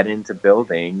to get into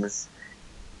buildings,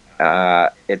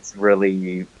 it's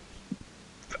really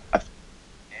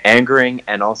angering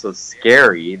and also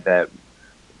scary that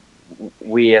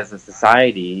we as a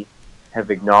society have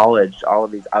acknowledged all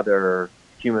of these other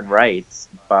human rights,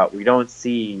 but we don't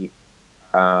see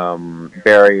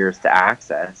barriers to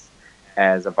access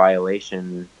as a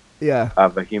violation Yeah.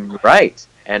 of a human right.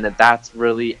 And that's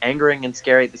really angering and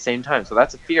scary at the same time. So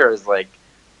that's a fear, is like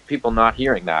people not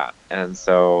hearing that. And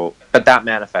so, but that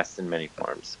manifests in many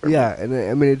forms. Yeah, and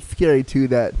I mean it's scary too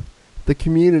that the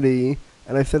community,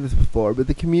 and I've said this before, but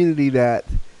the community that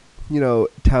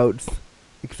touts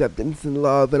acceptance and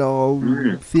love and all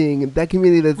seeing, that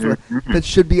community that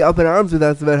should be up in arms with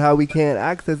us about how we can't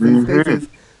access these spaces,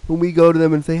 when we go to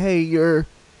them and say, "Hey, your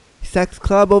sex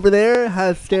club over there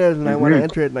has stairs and I want to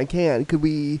enter it and I can't. Could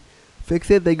we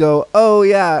fix it?" They go, "Oh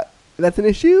yeah, that's an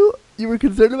issue? You were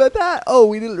concerned about that? Oh,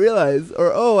 we didn't realize."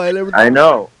 Or, "Oh, I never..." I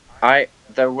know.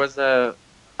 There was a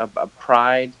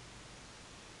Pride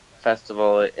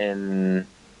festival in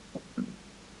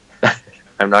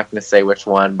I'm not going to say which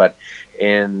one, but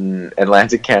in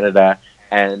Atlantic, Canada,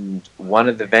 and one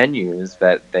of the venues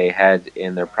that they had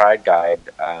in their Pride guide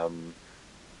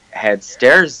had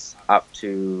stairs up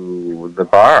to the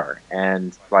bar,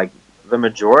 and like the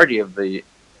majority of the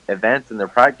events in their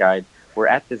Pride guide were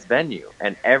at this venue,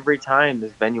 and every time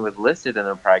this venue was listed in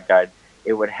their Pride guide,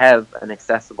 it would have an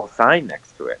accessible sign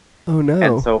next to it. Oh no.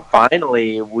 And so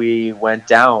finally we went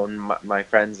down, my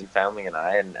friends and family and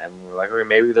I, and we were like, okay,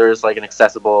 maybe there's like an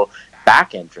accessible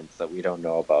back entrance that we don't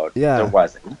know about. Yeah. There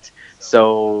wasn't.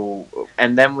 So,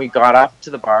 and then we got up to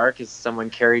the bar because someone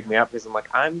carried me up because I'm like,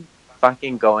 I'm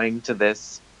fucking going to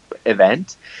this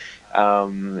event.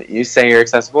 You say you're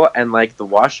accessible, and like the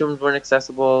washrooms weren't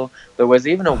accessible. There was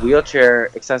even a wheelchair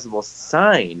accessible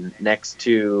sign next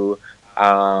to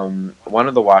one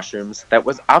of the washrooms that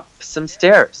was up some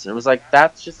stairs, and it was like,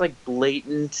 that's just like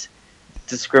blatant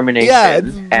discrimination. Yeah,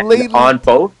 it's blatant. And on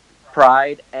both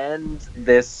Pride and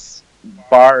this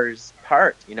bar's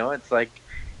part. You know, it's like,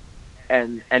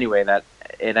 and anyway, that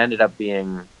it ended up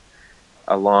being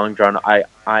a long drawn.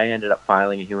 I ended up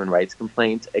filing a human rights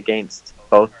complaint against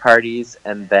both parties,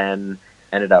 and then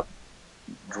ended up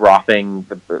dropping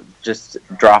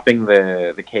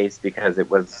the case because it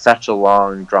was such a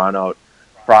long drawn out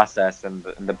process, and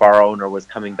the bar owner was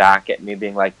coming back at me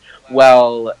being like,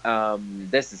 well,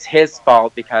 this is his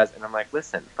fault because, and I'm like,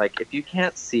 listen, like, if you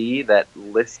can't see that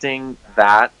listing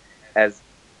that as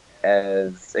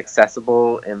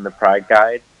accessible in the Pride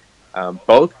Guide,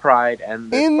 both Pride and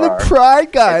this in bar, the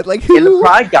Pride Guide, like in the who?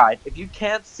 Pride Guide, if you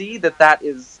can't see that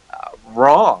is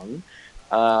wrong,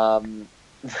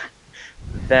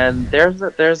 then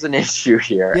there's an issue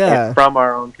here. Yeah. It's from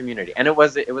our own community, and it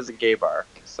was a gay bar.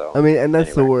 So I mean, and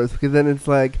that's the anyway. worst, because then it's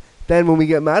like, then when we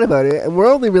get mad about it, and we're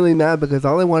only really mad because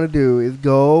all I want to do is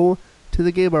go to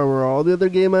the gay bar where all the other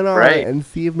gay men are, Right. and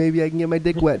see if maybe I can get my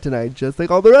dick wet tonight, just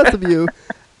like all the rest of you.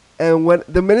 And when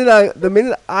the minute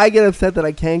I get upset that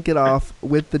I can't get off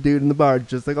with the dude in the bar,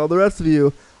 just like all the rest of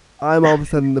you, I'm all of a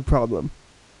sudden the problem.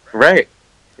 Right.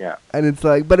 Yeah. And it's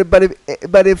like, but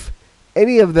if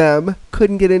any of them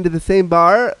couldn't get into the same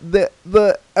bar, the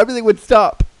everything would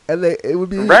stop, and it would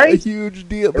be Right. a huge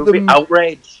deal. It would be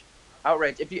outrage.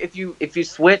 If you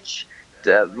switch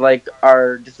like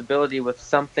our disability with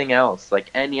something else, like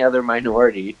any other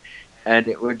minority, and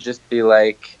it would just be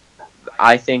like,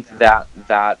 I think that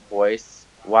voice,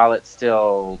 while it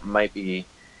still might be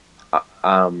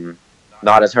not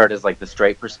as heard as like the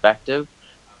straight perspective,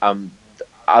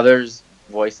 others'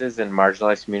 voices in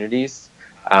marginalized communities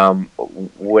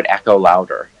would echo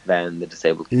louder than the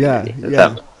disabled community. Yeah, if yeah.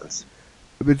 that makes sense.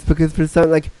 It's because for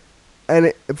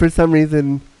some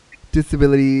reason,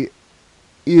 disability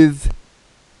is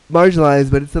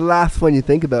marginalized, but it's the last one you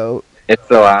think about. It's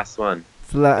the last one.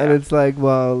 It's and it's like,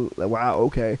 well, wow,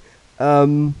 okay.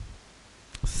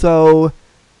 So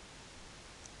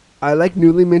I like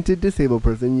newly minted disabled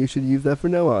person. You should use that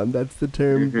from now on. That's the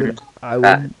term that I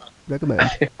would recommend.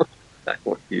 I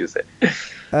won't use it.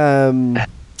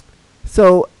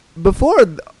 So before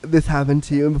this happened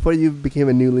to you, and before you became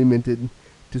a newly minted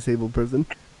disabled person,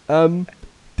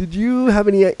 did you have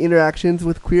any interactions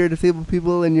with queer disabled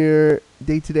people in your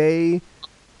day-to-day?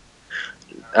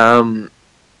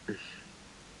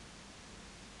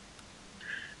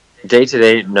 Day to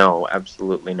day, no,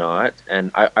 absolutely not. And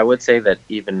I would say that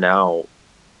even now,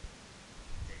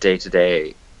 day to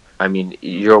day, I mean,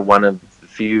 you're one of the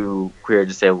few queer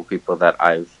disabled people that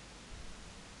I've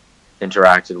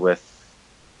interacted with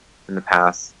in the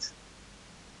past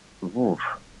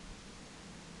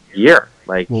year.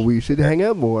 Like, Well, we should hang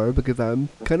out more because I'm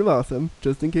kind of awesome,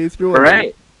 just in case you're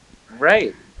wondering.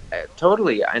 right,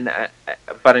 totally. And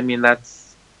but I mean,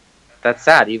 that's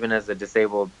sad. Even as a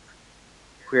disabled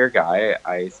queer guy,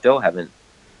 I still haven't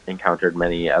encountered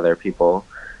many other people.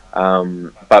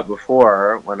 But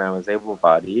before, when I was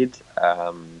able-bodied,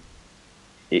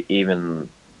 even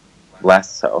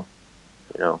less so,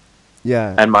 you know.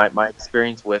 Yeah. And my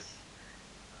experience with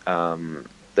the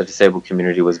disabled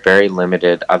community was very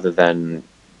limited, other than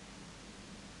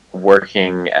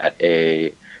working at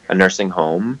a nursing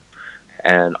home,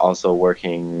 and also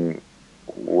working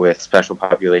with special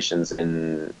populations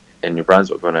in New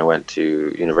Brunswick when I went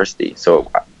to university.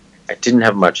 So I didn't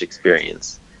have much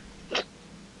experience.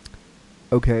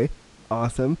 Okay.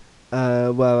 Awesome.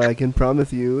 Well, I can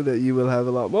promise you that you will have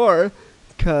a lot more,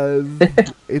 because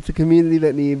it's a community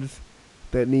that needs.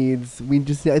 I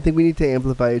think we need to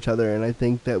amplify each other, and I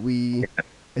think that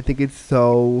I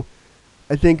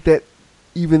think that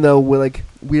even though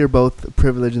we are both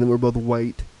privileged and we're both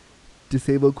white,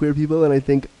 disabled queer people, and I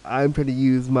think I'm trying to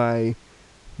use that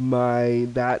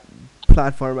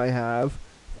platform I have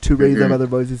to raise up other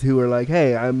voices who are like,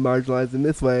 hey, I'm marginalized in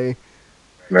this way,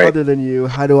 Right. other than you.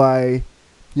 How do I,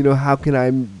 how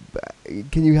can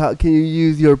you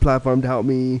use your platform to help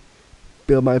me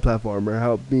build my platform, or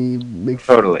help me make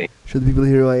sure Totally. the people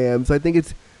hear who I am. So I think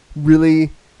it's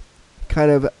really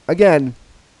kind of, again,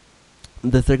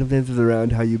 the circumstances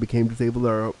around how you became disabled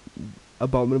are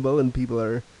abominable, and people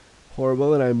are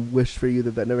horrible, and I wish for you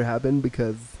that that never happened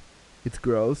because it's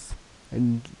gross,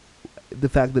 and the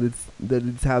fact that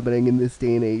it's happening in this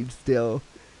day and age still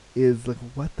is like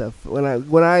what the when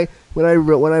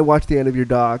I watched the end of your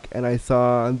doc and I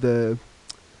saw the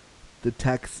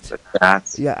text.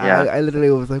 That's Yeah, I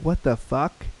literally was like, what the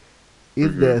fuck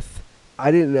is this?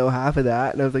 I didn't know half of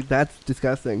that, and I was like, that's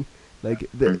disgusting. Like,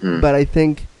 but I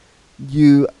think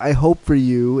I hope for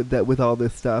you that with all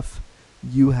this stuff,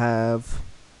 you have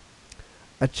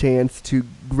a chance to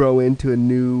grow into a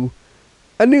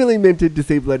newly minted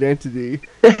disabled identity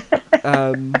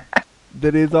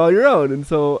that is all your own. And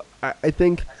so I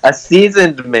think a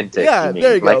seasoned minted. Yeah, you mean,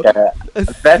 there you like go. A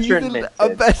veteran minted.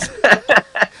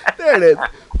 There it is.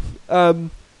 And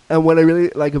what I really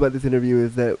like about this interview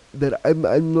is that I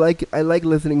like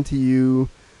listening to you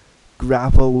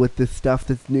grapple with this stuff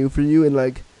that's new for you and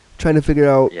like trying to figure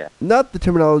out not the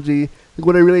terminology. Like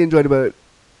what I really enjoyed about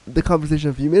the conversation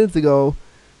a few minutes ago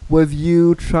was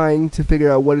you trying to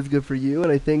figure out what is good for you,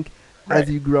 and I think as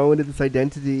you grow into this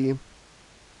identity,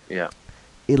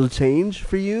 it'll change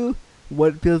for you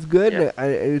what feels good.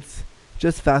 And it's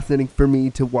just fascinating for me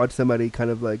to watch somebody kind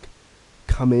of like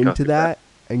come into that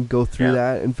and go through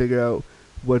that and figure out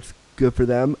what's good for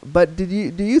them. But do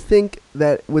you think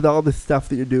that with all the stuff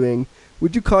that you're doing,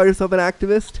 would you call yourself an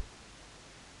activist?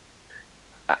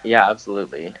 Yeah,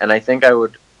 absolutely. And I think I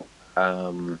would.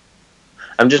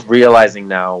 I'm just realizing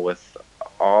now with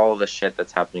all the shit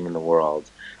that's happening in the world,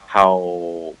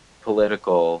 how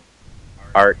political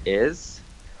art is.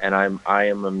 And I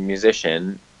am a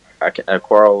musician, a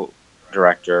choral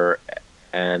director,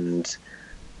 and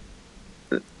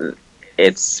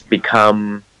it's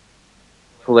become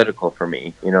political for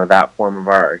me, that form of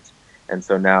art. And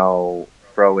so now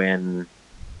throw in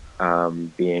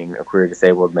being a queer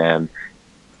disabled man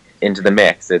into the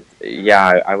mix.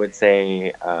 I would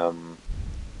say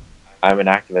I'm an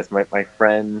activist. My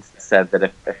friend said that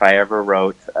if I ever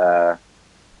wrote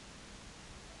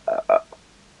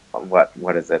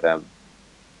what is it, an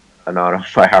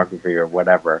autobiography or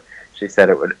whatever, she said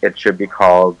it should be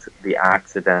called The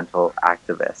Accidental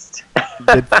Activist.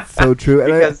 It's so true.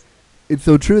 Because it's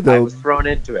so true, though. I was thrown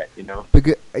into it,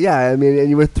 Because, I mean, and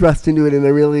you were thrust into it in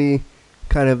a really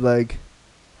kind of like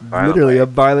literally a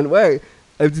violent way.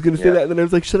 I was just going to say that, and then I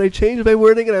was like, should I change my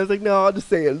wording? And I was like, no, I'll just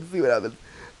say it and see what happens.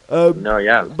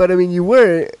 But I mean, you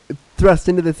were thrust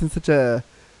into this in such a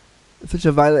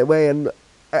violent way, and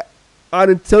on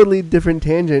a totally different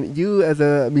tangent, you as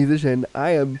a musician, I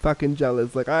am fucking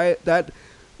jealous. Like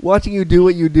watching you do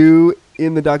what you do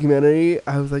in the documentary,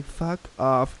 I was like, fuck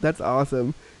off. That's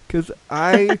awesome. Because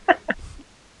I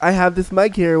have this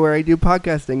mic here where I do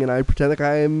podcasting, and I pretend like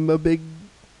I am a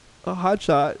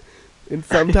hotshot. And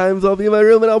sometimes I'll be in my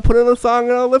room and I'll put on a song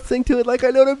and I'll lip sync to it like I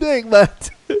know what I'm doing, but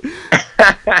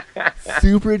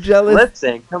super jealous. Lip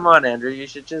sync? Come on, Andrew. You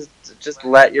should just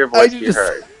let your voice be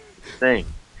heard. Sing.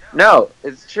 No,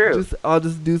 it's true. I'll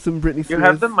just do some Britney Spears. You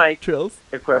have the mic trills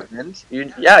equipment. You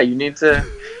need to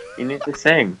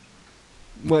sing.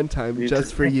 One time,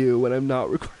 just for you when I'm not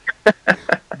recording.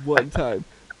 One time.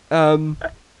 I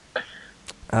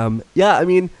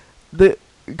mean,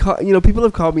 people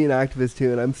have called me an activist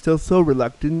too, and I'm still so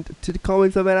reluctant to call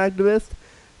myself an activist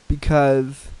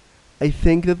because I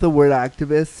think that the word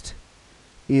activist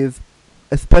is,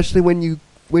 especially when you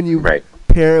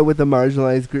pair it with a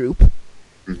marginalized group,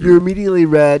 you're immediately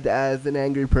read as an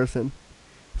angry person.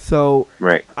 So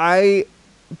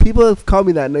people have called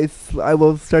me that, and I'm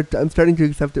starting to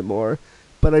accept it more.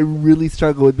 But I really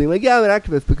struggle with being like, I'm an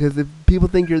activist, because if people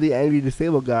think you're the angry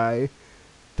disabled guy,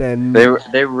 then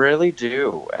they really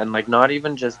do. And like, not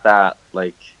even just that,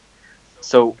 like,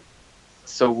 so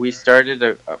we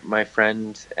started my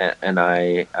friend and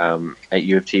I at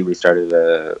U of T, we started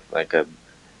a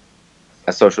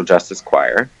social justice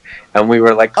choir, and we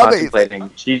were like contemplating.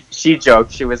 She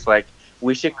joked, she was like,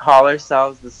 we should call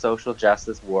ourselves the social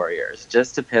justice warriors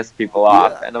just to piss people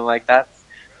off. And I'm like, that's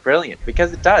brilliant,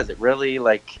 because it does. It really,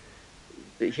 like,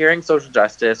 hearing social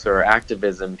justice or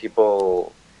activism,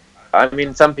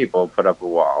 some people put up a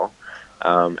wall,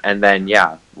 and then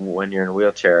when you're in a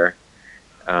wheelchair,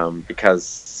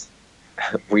 because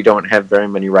we don't have very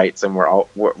many rights and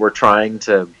we're trying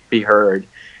to be heard.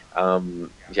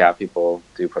 People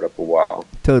do put up a wall.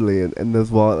 Totally, and those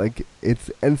walls, like,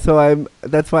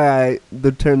 that's why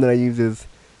the term that I use is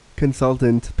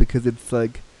consultant, because it's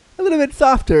like a little bit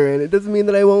softer, and it doesn't mean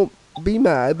that I won't be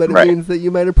mad, but it means that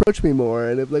you might approach me more.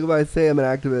 And if I say I'm an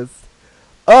activist,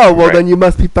 then you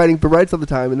must be fighting for rights all the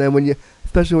time. And then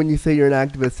especially when you say you're an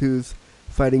activist who's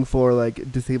fighting for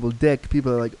like disabled dick,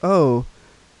 people are like, oh,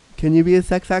 Can you be a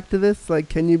sex activist? Like,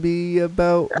 can you be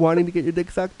about wanting to get your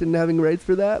dick sucked and having rights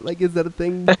for that? Like, is that a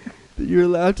thing that you're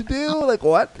allowed to do? Like,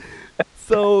 what?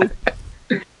 So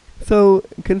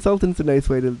consultant's a nice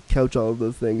way to couch all of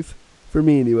those things. For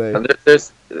me, anyway.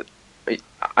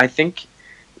 I think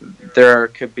there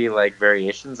could be, like,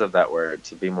 variations of that word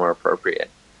to be more appropriate.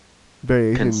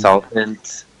 Variations.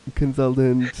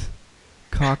 Consultant.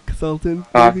 Cock consultant.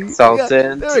 Cock consultant.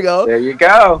 Yeah, there we go. There you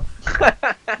go.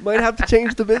 Might have to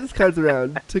change the business cards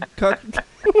around to cock.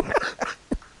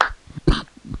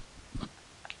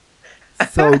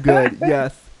 So good.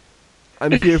 Yes.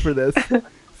 I'm here for this.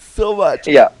 So much.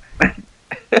 Yeah.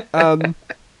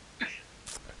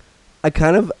 I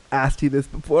kind of asked you this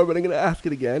before, but I'm going to ask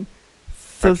it again.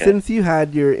 So since you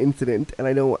had your incident, and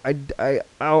I know I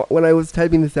when I was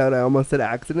typing this out, I almost said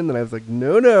accident, and I was like,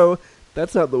 no,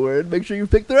 that's not the word. Make sure you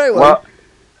pick the right one. Well,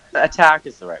 attack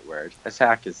is the right word.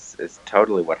 Attack is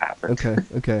totally what happened.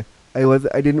 Okay.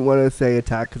 I didn't want to say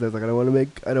attack because I was like, I don't want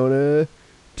to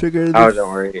trigger this. Oh,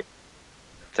 don't worry.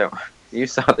 So you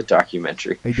saw the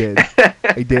documentary.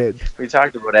 I did. We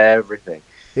talked about everything.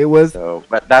 It was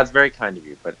but that's very kind of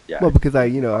you. But yeah. Well, because I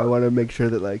want to make sure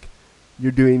that, like,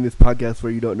 you're doing this podcast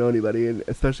where you don't know anybody, and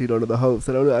especially you don't know the host.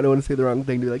 I don't want to say the wrong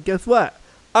thing to be like, guess what?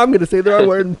 I'm gonna say the wrong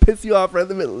word and piss you off right in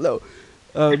the middle. No.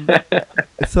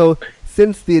 So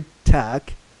since the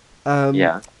attack,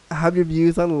 have your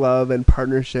views on love and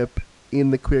partnership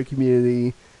in the queer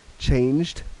community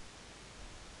changed?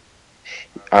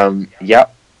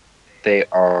 Yep. They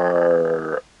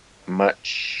are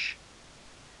much.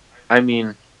 I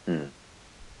mean,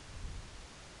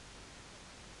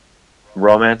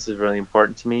 romance is really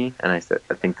important to me, and I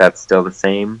think that's still the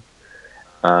same.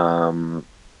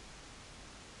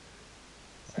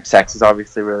 Sex is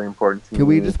obviously really important to me. Can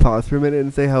we just pause for a minute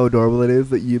and say how adorable it is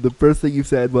that the first thing you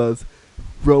said was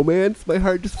romance? My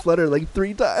heart just fluttered like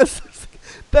 3 times.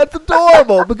 That's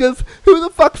adorable, because who the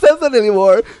fuck says that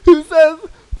anymore? Who says?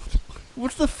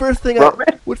 What's the first thing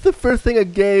a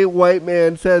gay white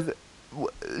man says?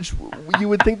 You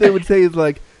would think they would say is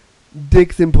like,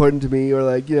 dick's important to me, or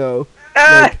like,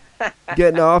 like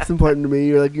getting off's important to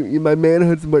me, or like my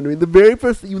manhood's important to me. The very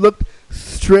first you looked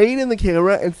straight in the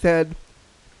camera and said,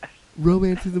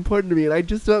 romance is important to me, and I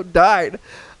just about died.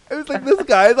 I was like, this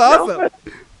guy is awesome.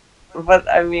 No, but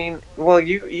I mean, well,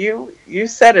 you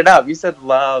set it up. You said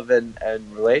love and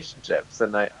relationships,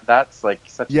 and that's like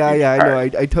such a huge I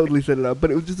part. know. I totally set it up,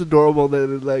 but it was just adorable that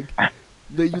it, like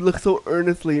that you look so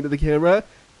earnestly into the camera,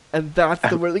 and that's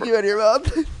the word that came out of your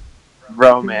mouth.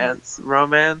 romance,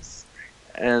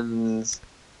 and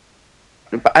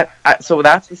but so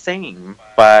that's the same.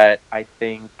 But I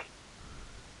think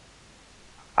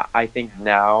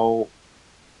now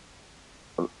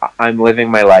I'm living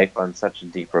my life on such a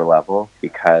deeper level,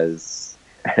 because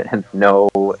no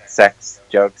sex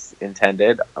jokes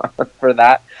intended for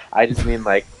that. I just mean,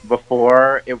 like,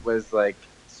 before it was like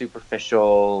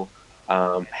superficial.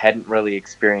 Hadn't really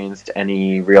experienced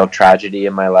any real tragedy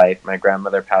in my life. My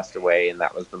grandmother passed away, and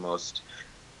that was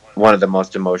one of the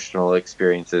most emotional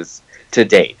experiences to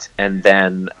date. And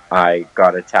then I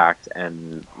got attacked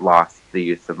and lost the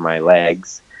use of my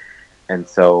legs. And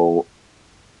so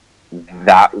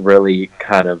that really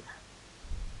kind of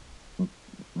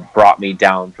brought me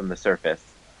down from the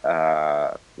surface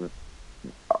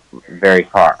very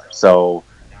far. So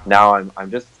now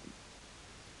I'm just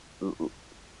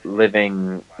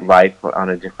living life on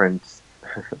a different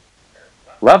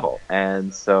level,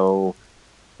 and so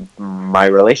my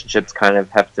relationships kind of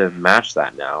have to match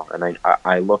that now. And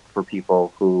I look for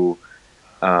people who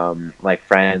like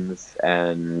friends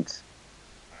and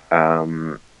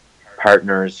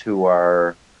partners who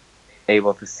are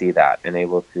able to see that and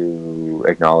able to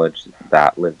acknowledge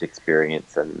that lived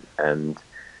experience. And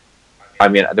I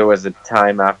mean, there was a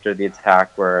time after the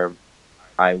attack where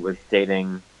I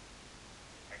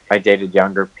dated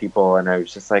younger people, and I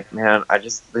was just like, man,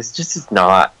 this just is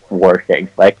not working.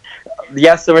 Like,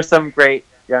 yes, there were some great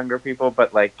younger people,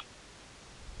 but like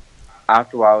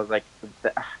after a while I was like,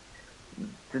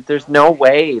 there's no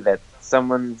way that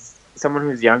someone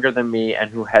who's younger than me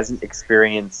and who hasn't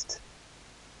experienced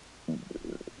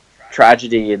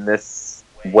tragedy in this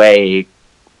way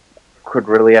could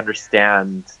really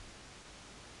understand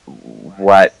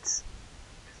what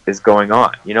is going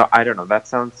on. I don't know. That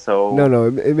sounds so... No,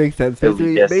 it makes sense.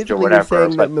 Basically you're saying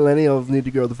that millennials need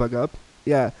to grow the fuck up.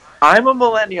 Yeah. I'm a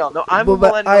millennial. No, I'm a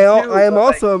millennial too. I am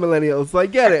also a millennial, so I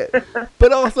get it.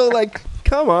 But also, like,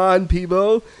 come on,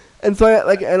 people. And so,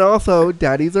 and also,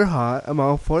 daddies are hot. I'm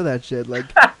all for that shit. Like,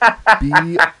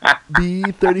 be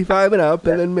 35 and up,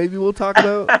 and then maybe we'll talk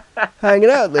about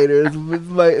hanging out later.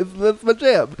 That's my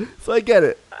jam. So I get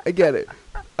it. I get it.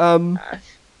 I'm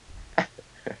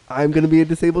gonna be a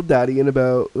disabled daddy in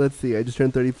about, let's see, I just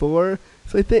turned 34,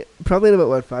 so I think probably in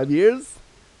about 5 years.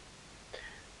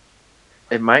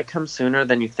 It might come sooner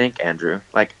than you think, Andrew.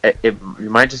 Like, you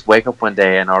might just wake up one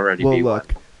day and already Well, be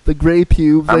look, one. the gray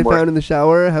pubes I I'm found in the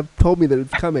shower have told me that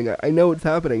it's coming. I know it's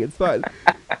happening. It's fine.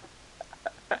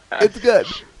 It's good.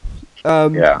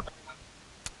 Yeah.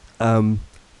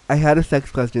 I had a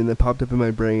sex question that popped up in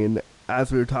my brain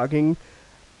as we were talking,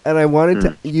 and I wanted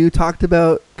to. You talked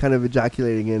about kind of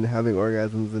ejaculating and having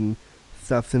orgasms and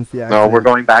stuff since the accident. No, we're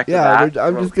going back to that.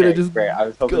 I'm just gonna Great. I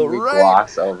was hoping go we'd right.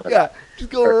 gloss over that.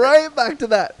 Just go Perfect. right back to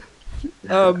that.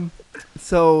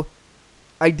 So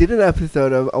I did an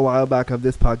episode of a while back of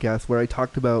this podcast where I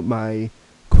talked about my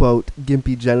quote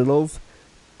gimpy genitals,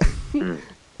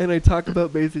 and I talked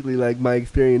about basically like my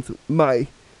experience, my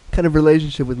kind of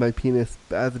relationship with my penis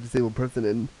as a disabled person,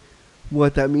 and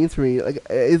what that means for me. Like,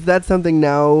 is that something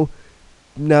now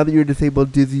that you're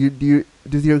disabled? Does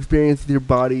your experience with your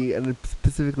body and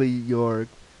specifically your,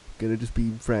 gonna just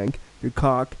be frank, your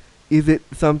cock, is it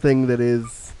something that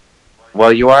is?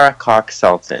 Well, you are a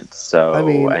cocksultant, so I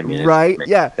mean it right? makes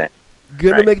Yeah. sense.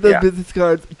 Gonna Right, make those yeah. business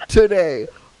cards today.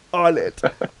 On it.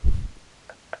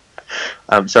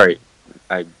 I'm sorry.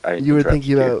 I You were interrupted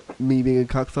thinking you. about me being a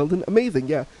cocksultant? Amazing,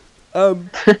 yeah.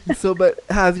 So, but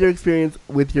has your experience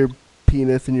with your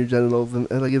penis and your genitals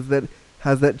and like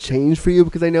has that changed for you?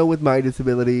 Because I know with my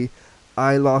disability,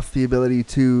 I lost the ability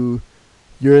to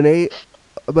urinate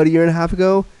about 1.5 years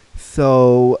ago.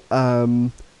 So,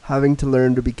 having to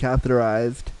learn to be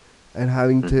catheterized and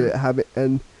having to have it,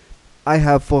 and I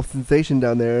have full sensation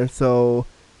down there. So,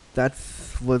 that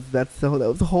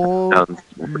was a whole Sounds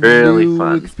really new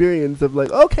fun. experience of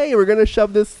like, okay, we're gonna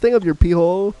shove this thing up your pee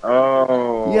hole.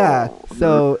 Oh. Yeah.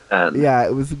 So man. yeah,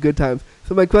 it was good times.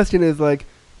 So my question is like,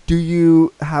 do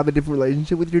you have a different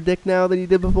relationship with your dick now than you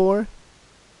did before?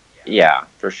 Yeah,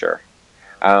 for sure.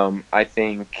 I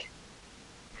think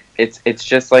it's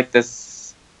just like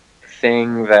this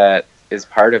thing that is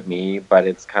part of me, but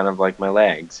it's kind of like my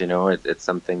legs. You know, it's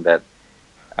something that,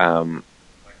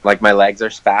 like my legs are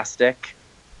spastic.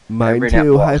 Mine Every too.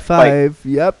 now- well, High five.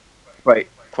 Yep.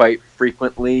 Quite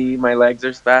frequently, my legs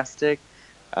are spastic.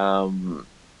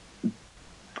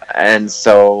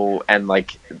 And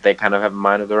like they kind of have a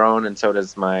mind of their own, and so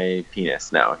does my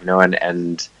penis now, you know.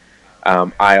 And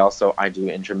I do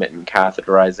intermittent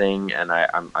catheterizing, and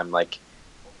I'm like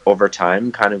over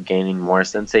time kind of gaining more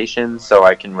sensation, so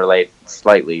I can relate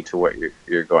slightly to what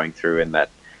you're going through, in that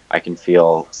I can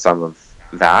feel some of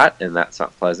that, and that's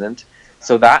not pleasant.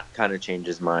 So that kind of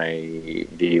changes my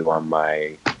view on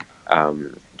my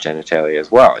genitalia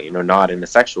as well. You know, not in a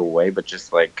sexual way, but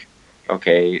just like,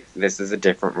 okay, this is a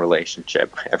different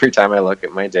relationship. Every time I look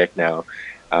at my dick now,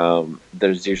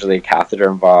 there's usually a catheter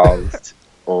involved,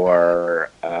 or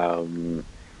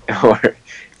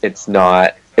it's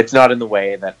not in the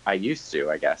way that I used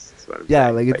to, I guess. Is what I'm Yeah,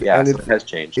 saying. like But it's yeah, and so it has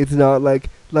changed. it's not like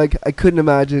I couldn't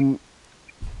imagine.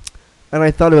 And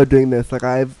I thought about doing this. Like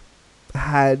I've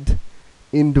had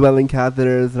indwelling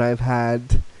catheters, and I've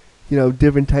had,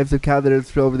 different types of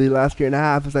catheters for over the last 1.5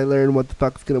 years as I learned what the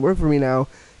fuck's gonna work for me now.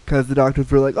 Because the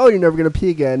doctors were like, "Oh, you're never gonna pee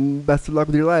again. Best of luck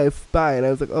with your life. Bye." And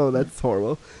I was like, "Oh, that's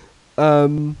horrible."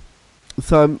 So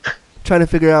I'm trying to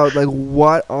figure out like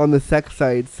what on the sex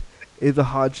sites is a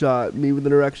hot shot. Me with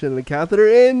an erection and a catheter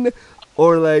in,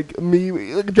 or like me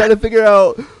trying to figure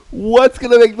out what's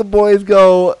gonna make the boys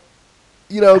go,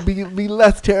 be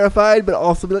less terrified, but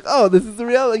also be like, "Oh, this is the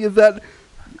reality." Is that?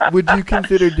 Would you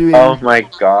consider doing? Oh my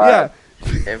god!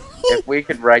 Yeah. If we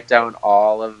could write down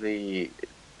all of the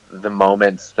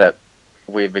moments that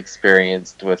we've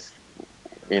experienced with,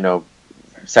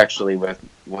 sexually with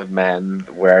men,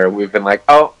 where we've been like,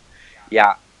 "Oh,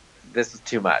 yeah, this was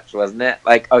too much, wasn't it?"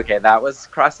 Like, okay, that was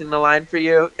crossing the line for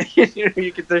you.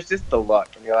 There's just the look,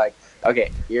 and you're like,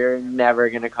 "Okay, you're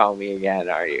never gonna call me again,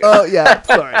 are you?" Oh yeah,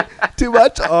 sorry, too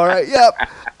much. All right, yep,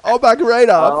 I'll back right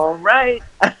off. All right.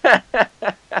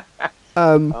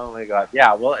 Oh my god,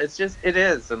 yeah. Well, it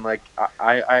is, and like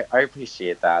I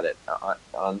appreciate that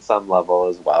on some level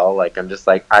as well. Like I'm just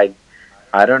like I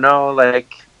don't know,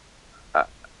 like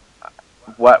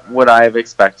what would I have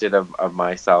expected of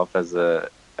myself as an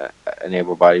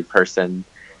able-bodied person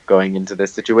going into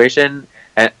this situation,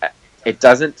 and it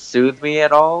doesn't soothe me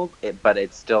at all. But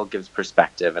it still gives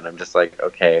perspective, and I'm just like,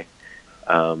 okay,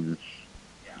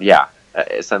 yeah.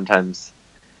 Sometimes.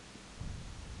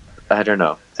 I don't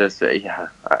know. Just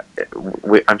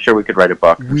I'm sure we could write a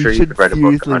book. I'm We sure you should could write a book.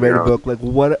 seriously on write your a own. book. Like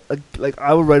what? Like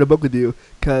I would write a book with you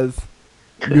because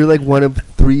you're like one of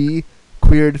 3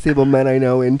 queer disabled men I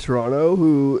know in Toronto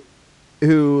who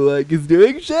who like is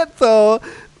doing shit. So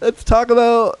let's talk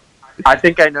about. I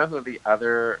think I know who the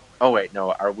other. Oh wait,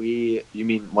 no. Are we? You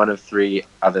mean one of three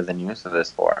other than you? So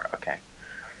there's four. Okay.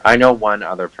 I know one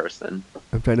other person.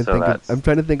 I'm trying to So think. that's I'm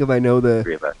trying to think if I know the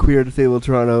three of us. Queer Disabled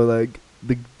Toronto like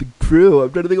the crew.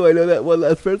 I'm trying to think if I know that one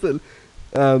last person.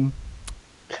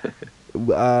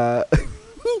 Uh,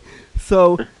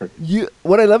 so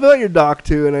what I love about your doc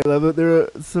too, and I love it. There are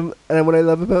some, and what I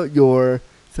love about your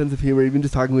sense of humor, even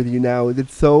just talking with you now, is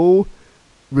it's so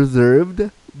reserved,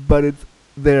 but it's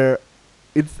there.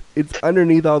 It's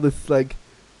underneath all this like,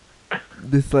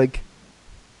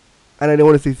 and I don't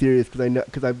want to say serious because I know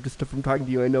because I'm just from talking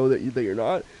to you, I know that you're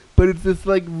not, but it's this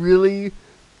like really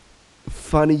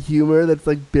funny humor that's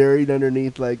like buried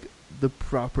underneath like the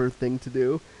proper thing to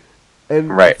do. And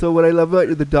Right. so what I love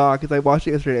about the doc is I watched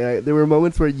it yesterday. There were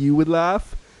moments where you would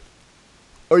laugh,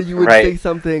 or you would Right. say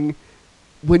something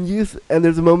when and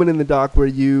there's a moment in the doc where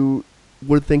you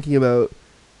were thinking about,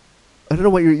 I don't know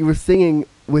what you were singing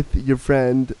with your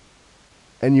friend,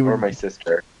 and you were Or my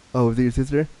sister. Oh, was it your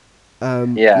sister? Yeah.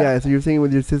 Yeah. So you were singing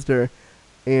with your sister,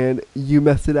 and you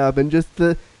messed it up, and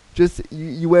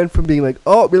you went from being like,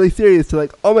 oh, really serious to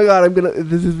like, oh my god,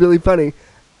 this is really funny,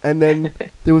 and then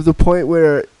there was a point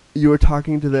where you were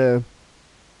talking to the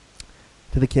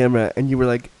camera, and you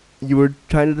were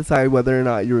trying to decide whether or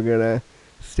not you were gonna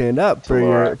stand up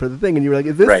for the thing, and you were like,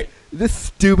 is this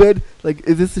stupid? Like,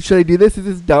 should I do this? Is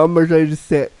this dumb, or should I just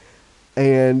sit?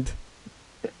 And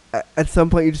at some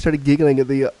point, you just started giggling at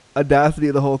the audacity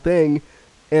of the whole thing,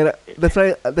 and that's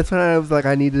when I was like,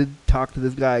 I need to talk to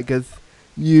this guy, because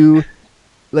you,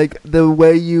 like, the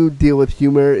way you deal with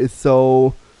humor is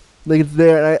so, like, it's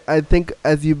there. And I think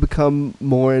as you become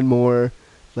more and more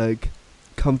like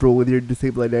comfortable with your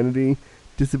disabled identity,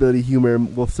 disability humor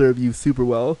will serve you super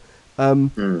well.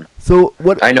 So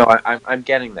what I know. I'm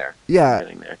getting there. Yeah, I'm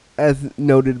getting there. as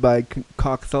noted by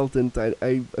Consultant,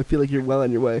 I feel like you're well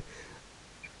on your way.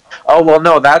 Oh well,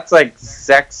 no, that's like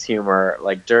sex humor,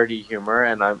 like dirty humor,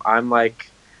 and I'm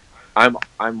like, I'm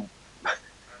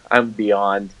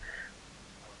beyond.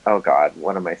 Oh God,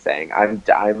 what am I saying? I'm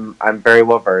very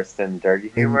well versed in dirty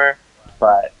humor,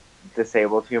 but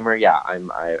disabled humor, yeah, I'm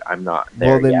not there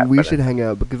yet. Well, then yet, we should hang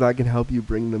out because I can help you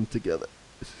bring them together.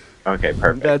 Okay,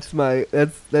 perfect. That's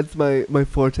my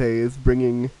forte, is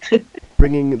bringing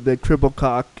the triple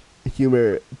cock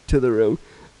humor to the room.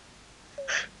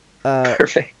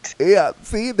 Perfect. Yeah,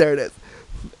 see, there it is.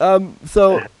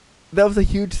 So that was a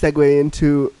huge segue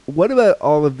into what about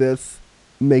all of this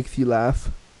makes you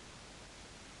laugh?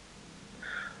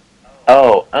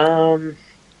 Oh,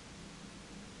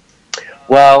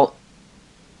 well,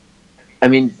 I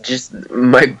mean, just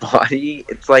my body.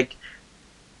 It's like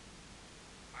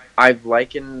I've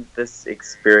likened this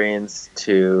experience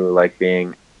to like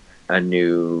being a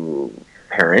new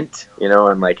parent,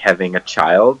 and like having a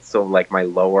child. So like my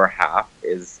lower half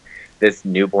is this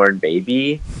newborn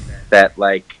baby that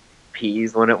like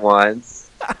pees when it wants,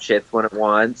 shits when it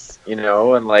wants,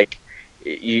 and like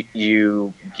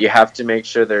you have to make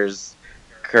sure there's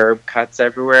curb cuts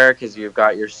everywhere because you've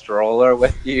got your stroller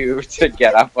with you to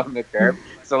get up on the curb.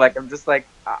 So like I'm just like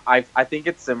I think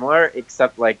it's similar,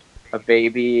 except like a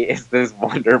baby is this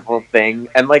wonderful thing,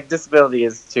 and like disability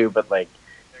is too, but like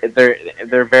they're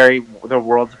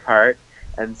worlds apart,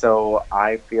 and so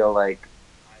I feel like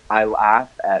I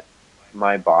laugh at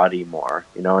my body more,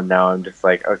 and now I'm just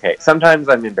like, okay, sometimes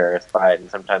I'm embarrassed by it and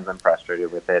sometimes I'm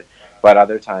frustrated with it, but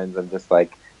other times I'm just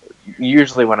like,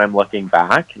 usually when I'm looking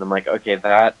back and I'm like, okay,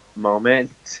 that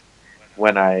moment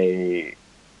when I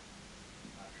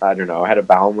don't know, I had a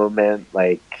bowel movement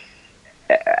like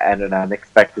at an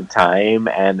unexpected time,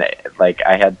 and like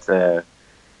I had to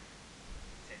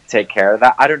take care of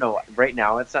that. I don't know. Right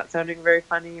now, it's not sounding very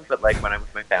funny, but like when I'm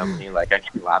with my family, like I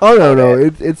can laugh. Oh no,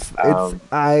 it's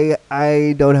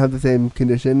I don't have the same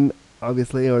condition,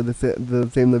 obviously, or the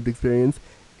same lived experience.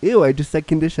 Ew, I just said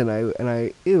condition.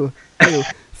 Ew.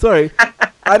 Sorry,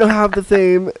 I don't have the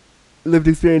same lived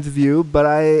experience as you, but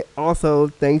I also,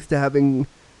 thanks to having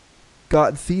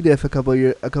got C. diff a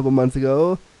couple months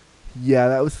ago, yeah,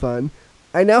 that was fun.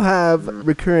 I now have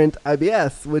recurrent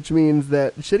IBS, which means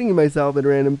that shitting myself in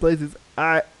random places.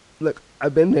 I've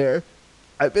been there.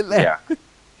 Yeah.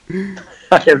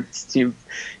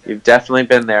 You've definitely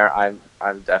been there.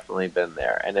 I've definitely been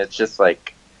there, and it's just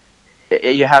like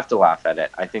you have to laugh at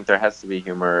it. I think there has to be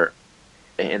humor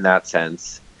in that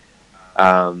sense,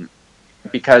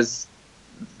 because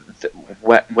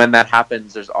when that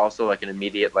happens, there's also like an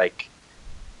immediate like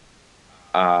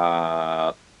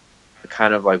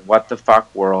kind of like what the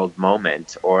fuck world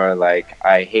moment, or like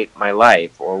I hate my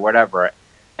life or whatever,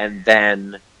 and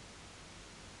then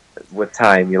with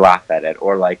time you laugh at it,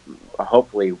 or like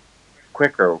hopefully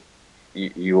quicker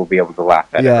you will be able to laugh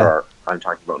at it. Or I'm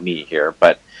talking about me here,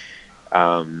 but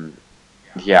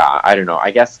yeah, I don't know.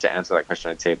 I guess to answer that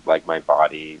question, I'd say like my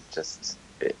body just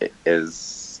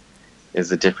is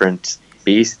a different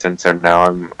beast, and so now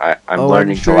I'm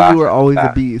learning I'm sure to laugh. You were always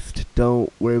a beast.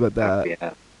 Don't worry about that.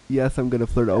 Yeah. Yes, I'm gonna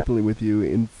flirt openly with you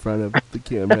in front of the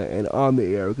camera and on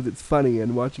the air because it's funny,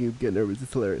 and watching you get nervous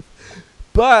is hilarious.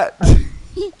 But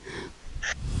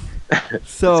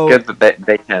so it's good that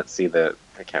they can't see the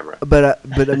camera. But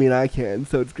I mean I can,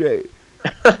 so it's great.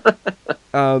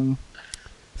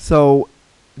 So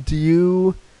do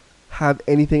you have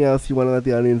anything else you want to let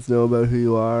the audience know about who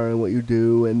you are and what you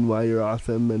do and why you're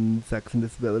awesome and sex and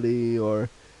disability, or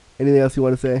anything else you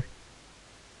want to say?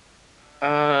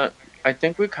 I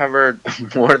think we covered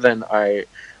more than I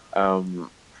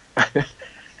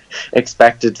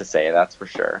expected to say, that's for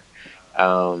sure.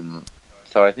 So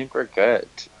I think we're good.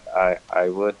 I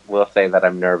will say that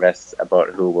I'm nervous about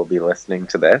who will be listening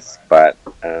to this, but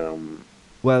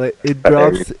well, it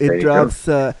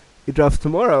drops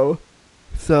tomorrow.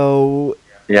 So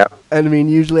yeah, and I mean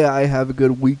usually I have a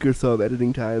good week or so of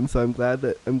editing time, so I'm glad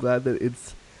that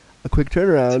it's a quick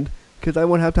turnaround, because I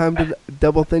won't have time to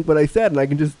double think what I said, and I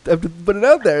can just have to put it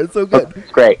out there. It's so good. Oh,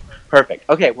 great, perfect.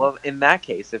 Okay, well in that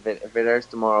case, if it airs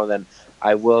tomorrow, then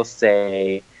I will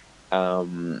say,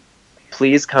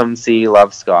 please come see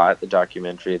Love Scott, the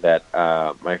documentary that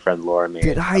my friend Laura made.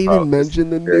 Did I even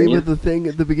mention the name of the thing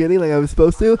at the beginning, like I was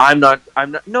supposed to? I'm not.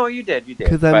 No, you did.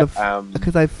 Because I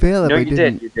fail if I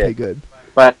didn't. You did. Okay, good.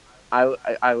 But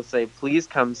I will say, please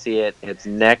come see it. It's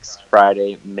next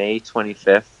Friday, May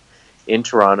 25th, in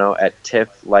Toronto at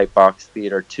TIFF Lightbox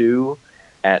Theatre 2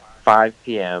 at 5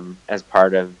 p.m. as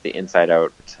part of the Inside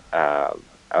Out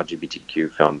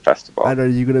LGBTQ Film Festival. And are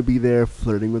you going to be there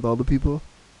flirting with all the people?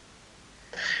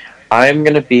 I'm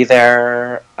going to be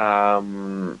there.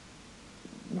 I'm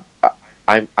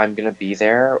going to be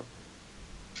there.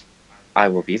 I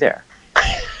will be there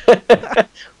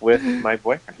with my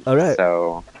boyfriend. All right.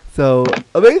 So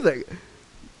amazing.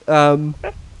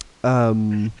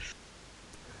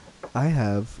 I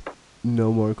have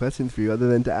no more questions for you other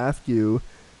than to ask you,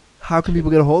 how can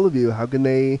people get a hold of you? How can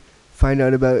they find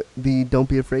out about the Don't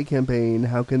Be Afraid campaign?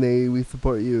 How can we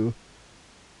support you?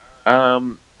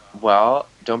 Well,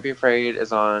 Don't Be Afraid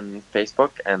is on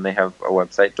Facebook, and they have a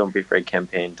website,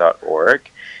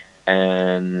 don'tbeafraidcampaign.org,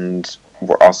 and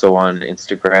we're also on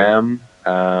Instagram.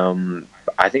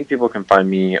 I think people can find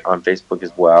me on Facebook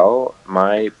as well.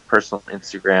 My personal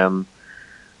Instagram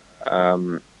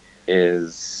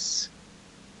is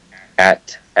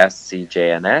at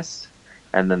SCJNS,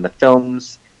 and then the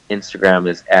film's Instagram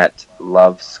is at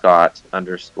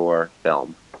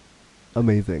lovescott_film.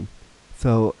 Amazing.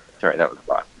 So sorry, that was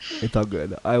a lot. It's all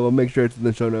good. I will make sure it's in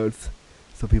the show notes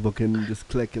so people can just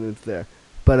click and it's there.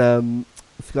 But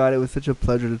Scott, it was such a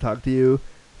pleasure to talk to you.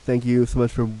 Thank you so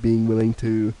much for being willing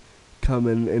to come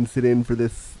and sit in for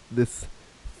this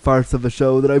farce of a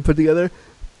show that I put together.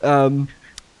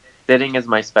 Sitting is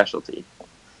my specialty.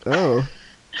 Oh.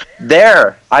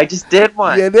 There! I just did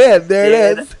one! You did! There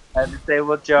it is! A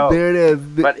disabled joke. There it is.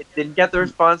 But it didn't get the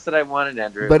response that I wanted,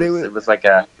 Andrew. But it was like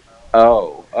a,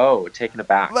 taken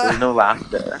aback. There was no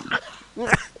laughter.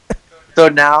 So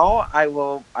now I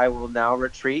will now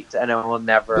retreat, and I will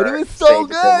never but it was so say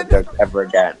disabled jokes ever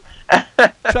again.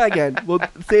 Try again. We'll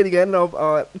say it again,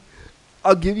 and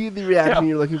I'll give you the reaction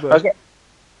you're looking for. Okay.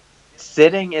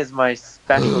 Sitting is my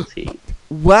specialty.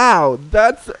 Wow,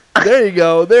 there you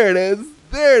go. There it is.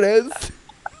 There it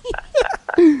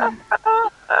is.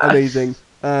 Amazing.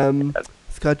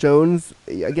 Scott Jones,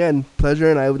 again, pleasure,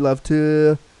 and I would love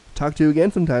to talk to you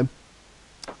again sometime.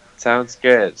 Sounds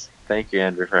good. Thank you,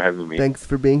 Andrew, for having me. Thanks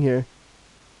for being here.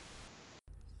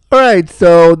 Alright,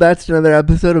 so that's another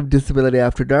episode of Disability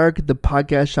After Dark, the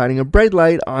podcast shining a bright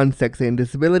light on sex and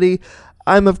disability.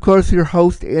 I'm, of course, your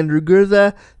host, Andrew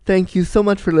Gurza. Thank you so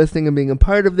much for listening and being a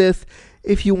part of this.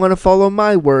 If you want to follow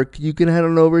my work, you can head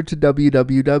on over to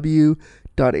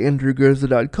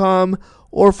www.andrewgurza.com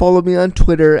or follow me on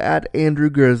Twitter at Andrew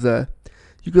Gurza.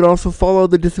 You can also follow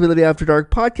the Disability After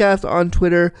Dark podcast on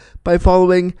Twitter by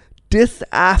following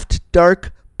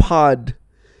DisAftDarkPod.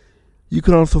 You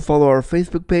can also follow our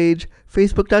Facebook page,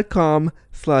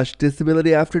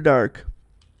 facebook.com/disabilityafterdark.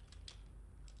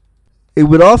 It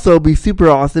would also be super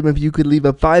awesome if you could leave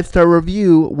a 5-star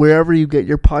review wherever you get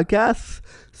your podcasts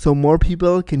so more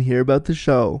people can hear about the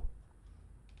show.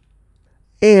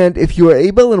 And if you are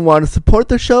able and want to support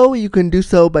the show, you can do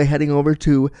so by heading over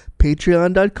to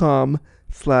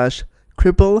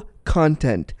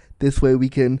patreon.com/cripplecontent. This way we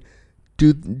can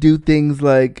do things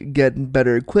like get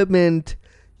better equipment.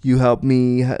 You help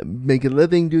me make a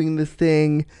living doing this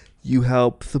thing. You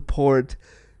help support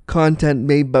content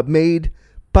made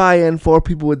by and for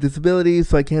people with disabilities,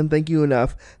 so I can't thank you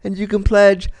enough. And you can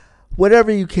pledge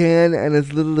whatever you can, and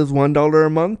as little as $1 a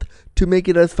month, to make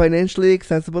it as financially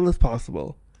accessible as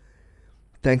possible.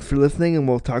 Thanks for listening, and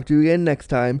we'll talk to you again next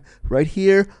time, right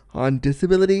here on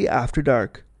Disability After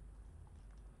Dark.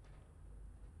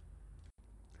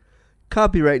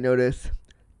 Copyright notice.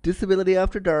 Disability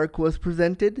After Dark was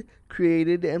presented,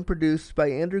 created, and produced by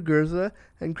Andrew Gurza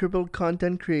and Crippled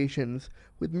Content Creations,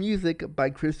 with music by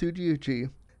Chris Ujiuchi.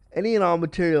 Any and all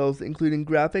materials, including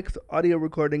graphics, audio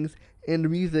recordings, and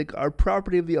music, are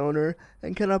property of the owner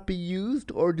and cannot be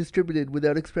used or distributed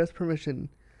without express permission.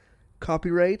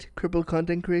 Copyright Crippled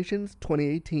Content Creations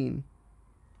 2018.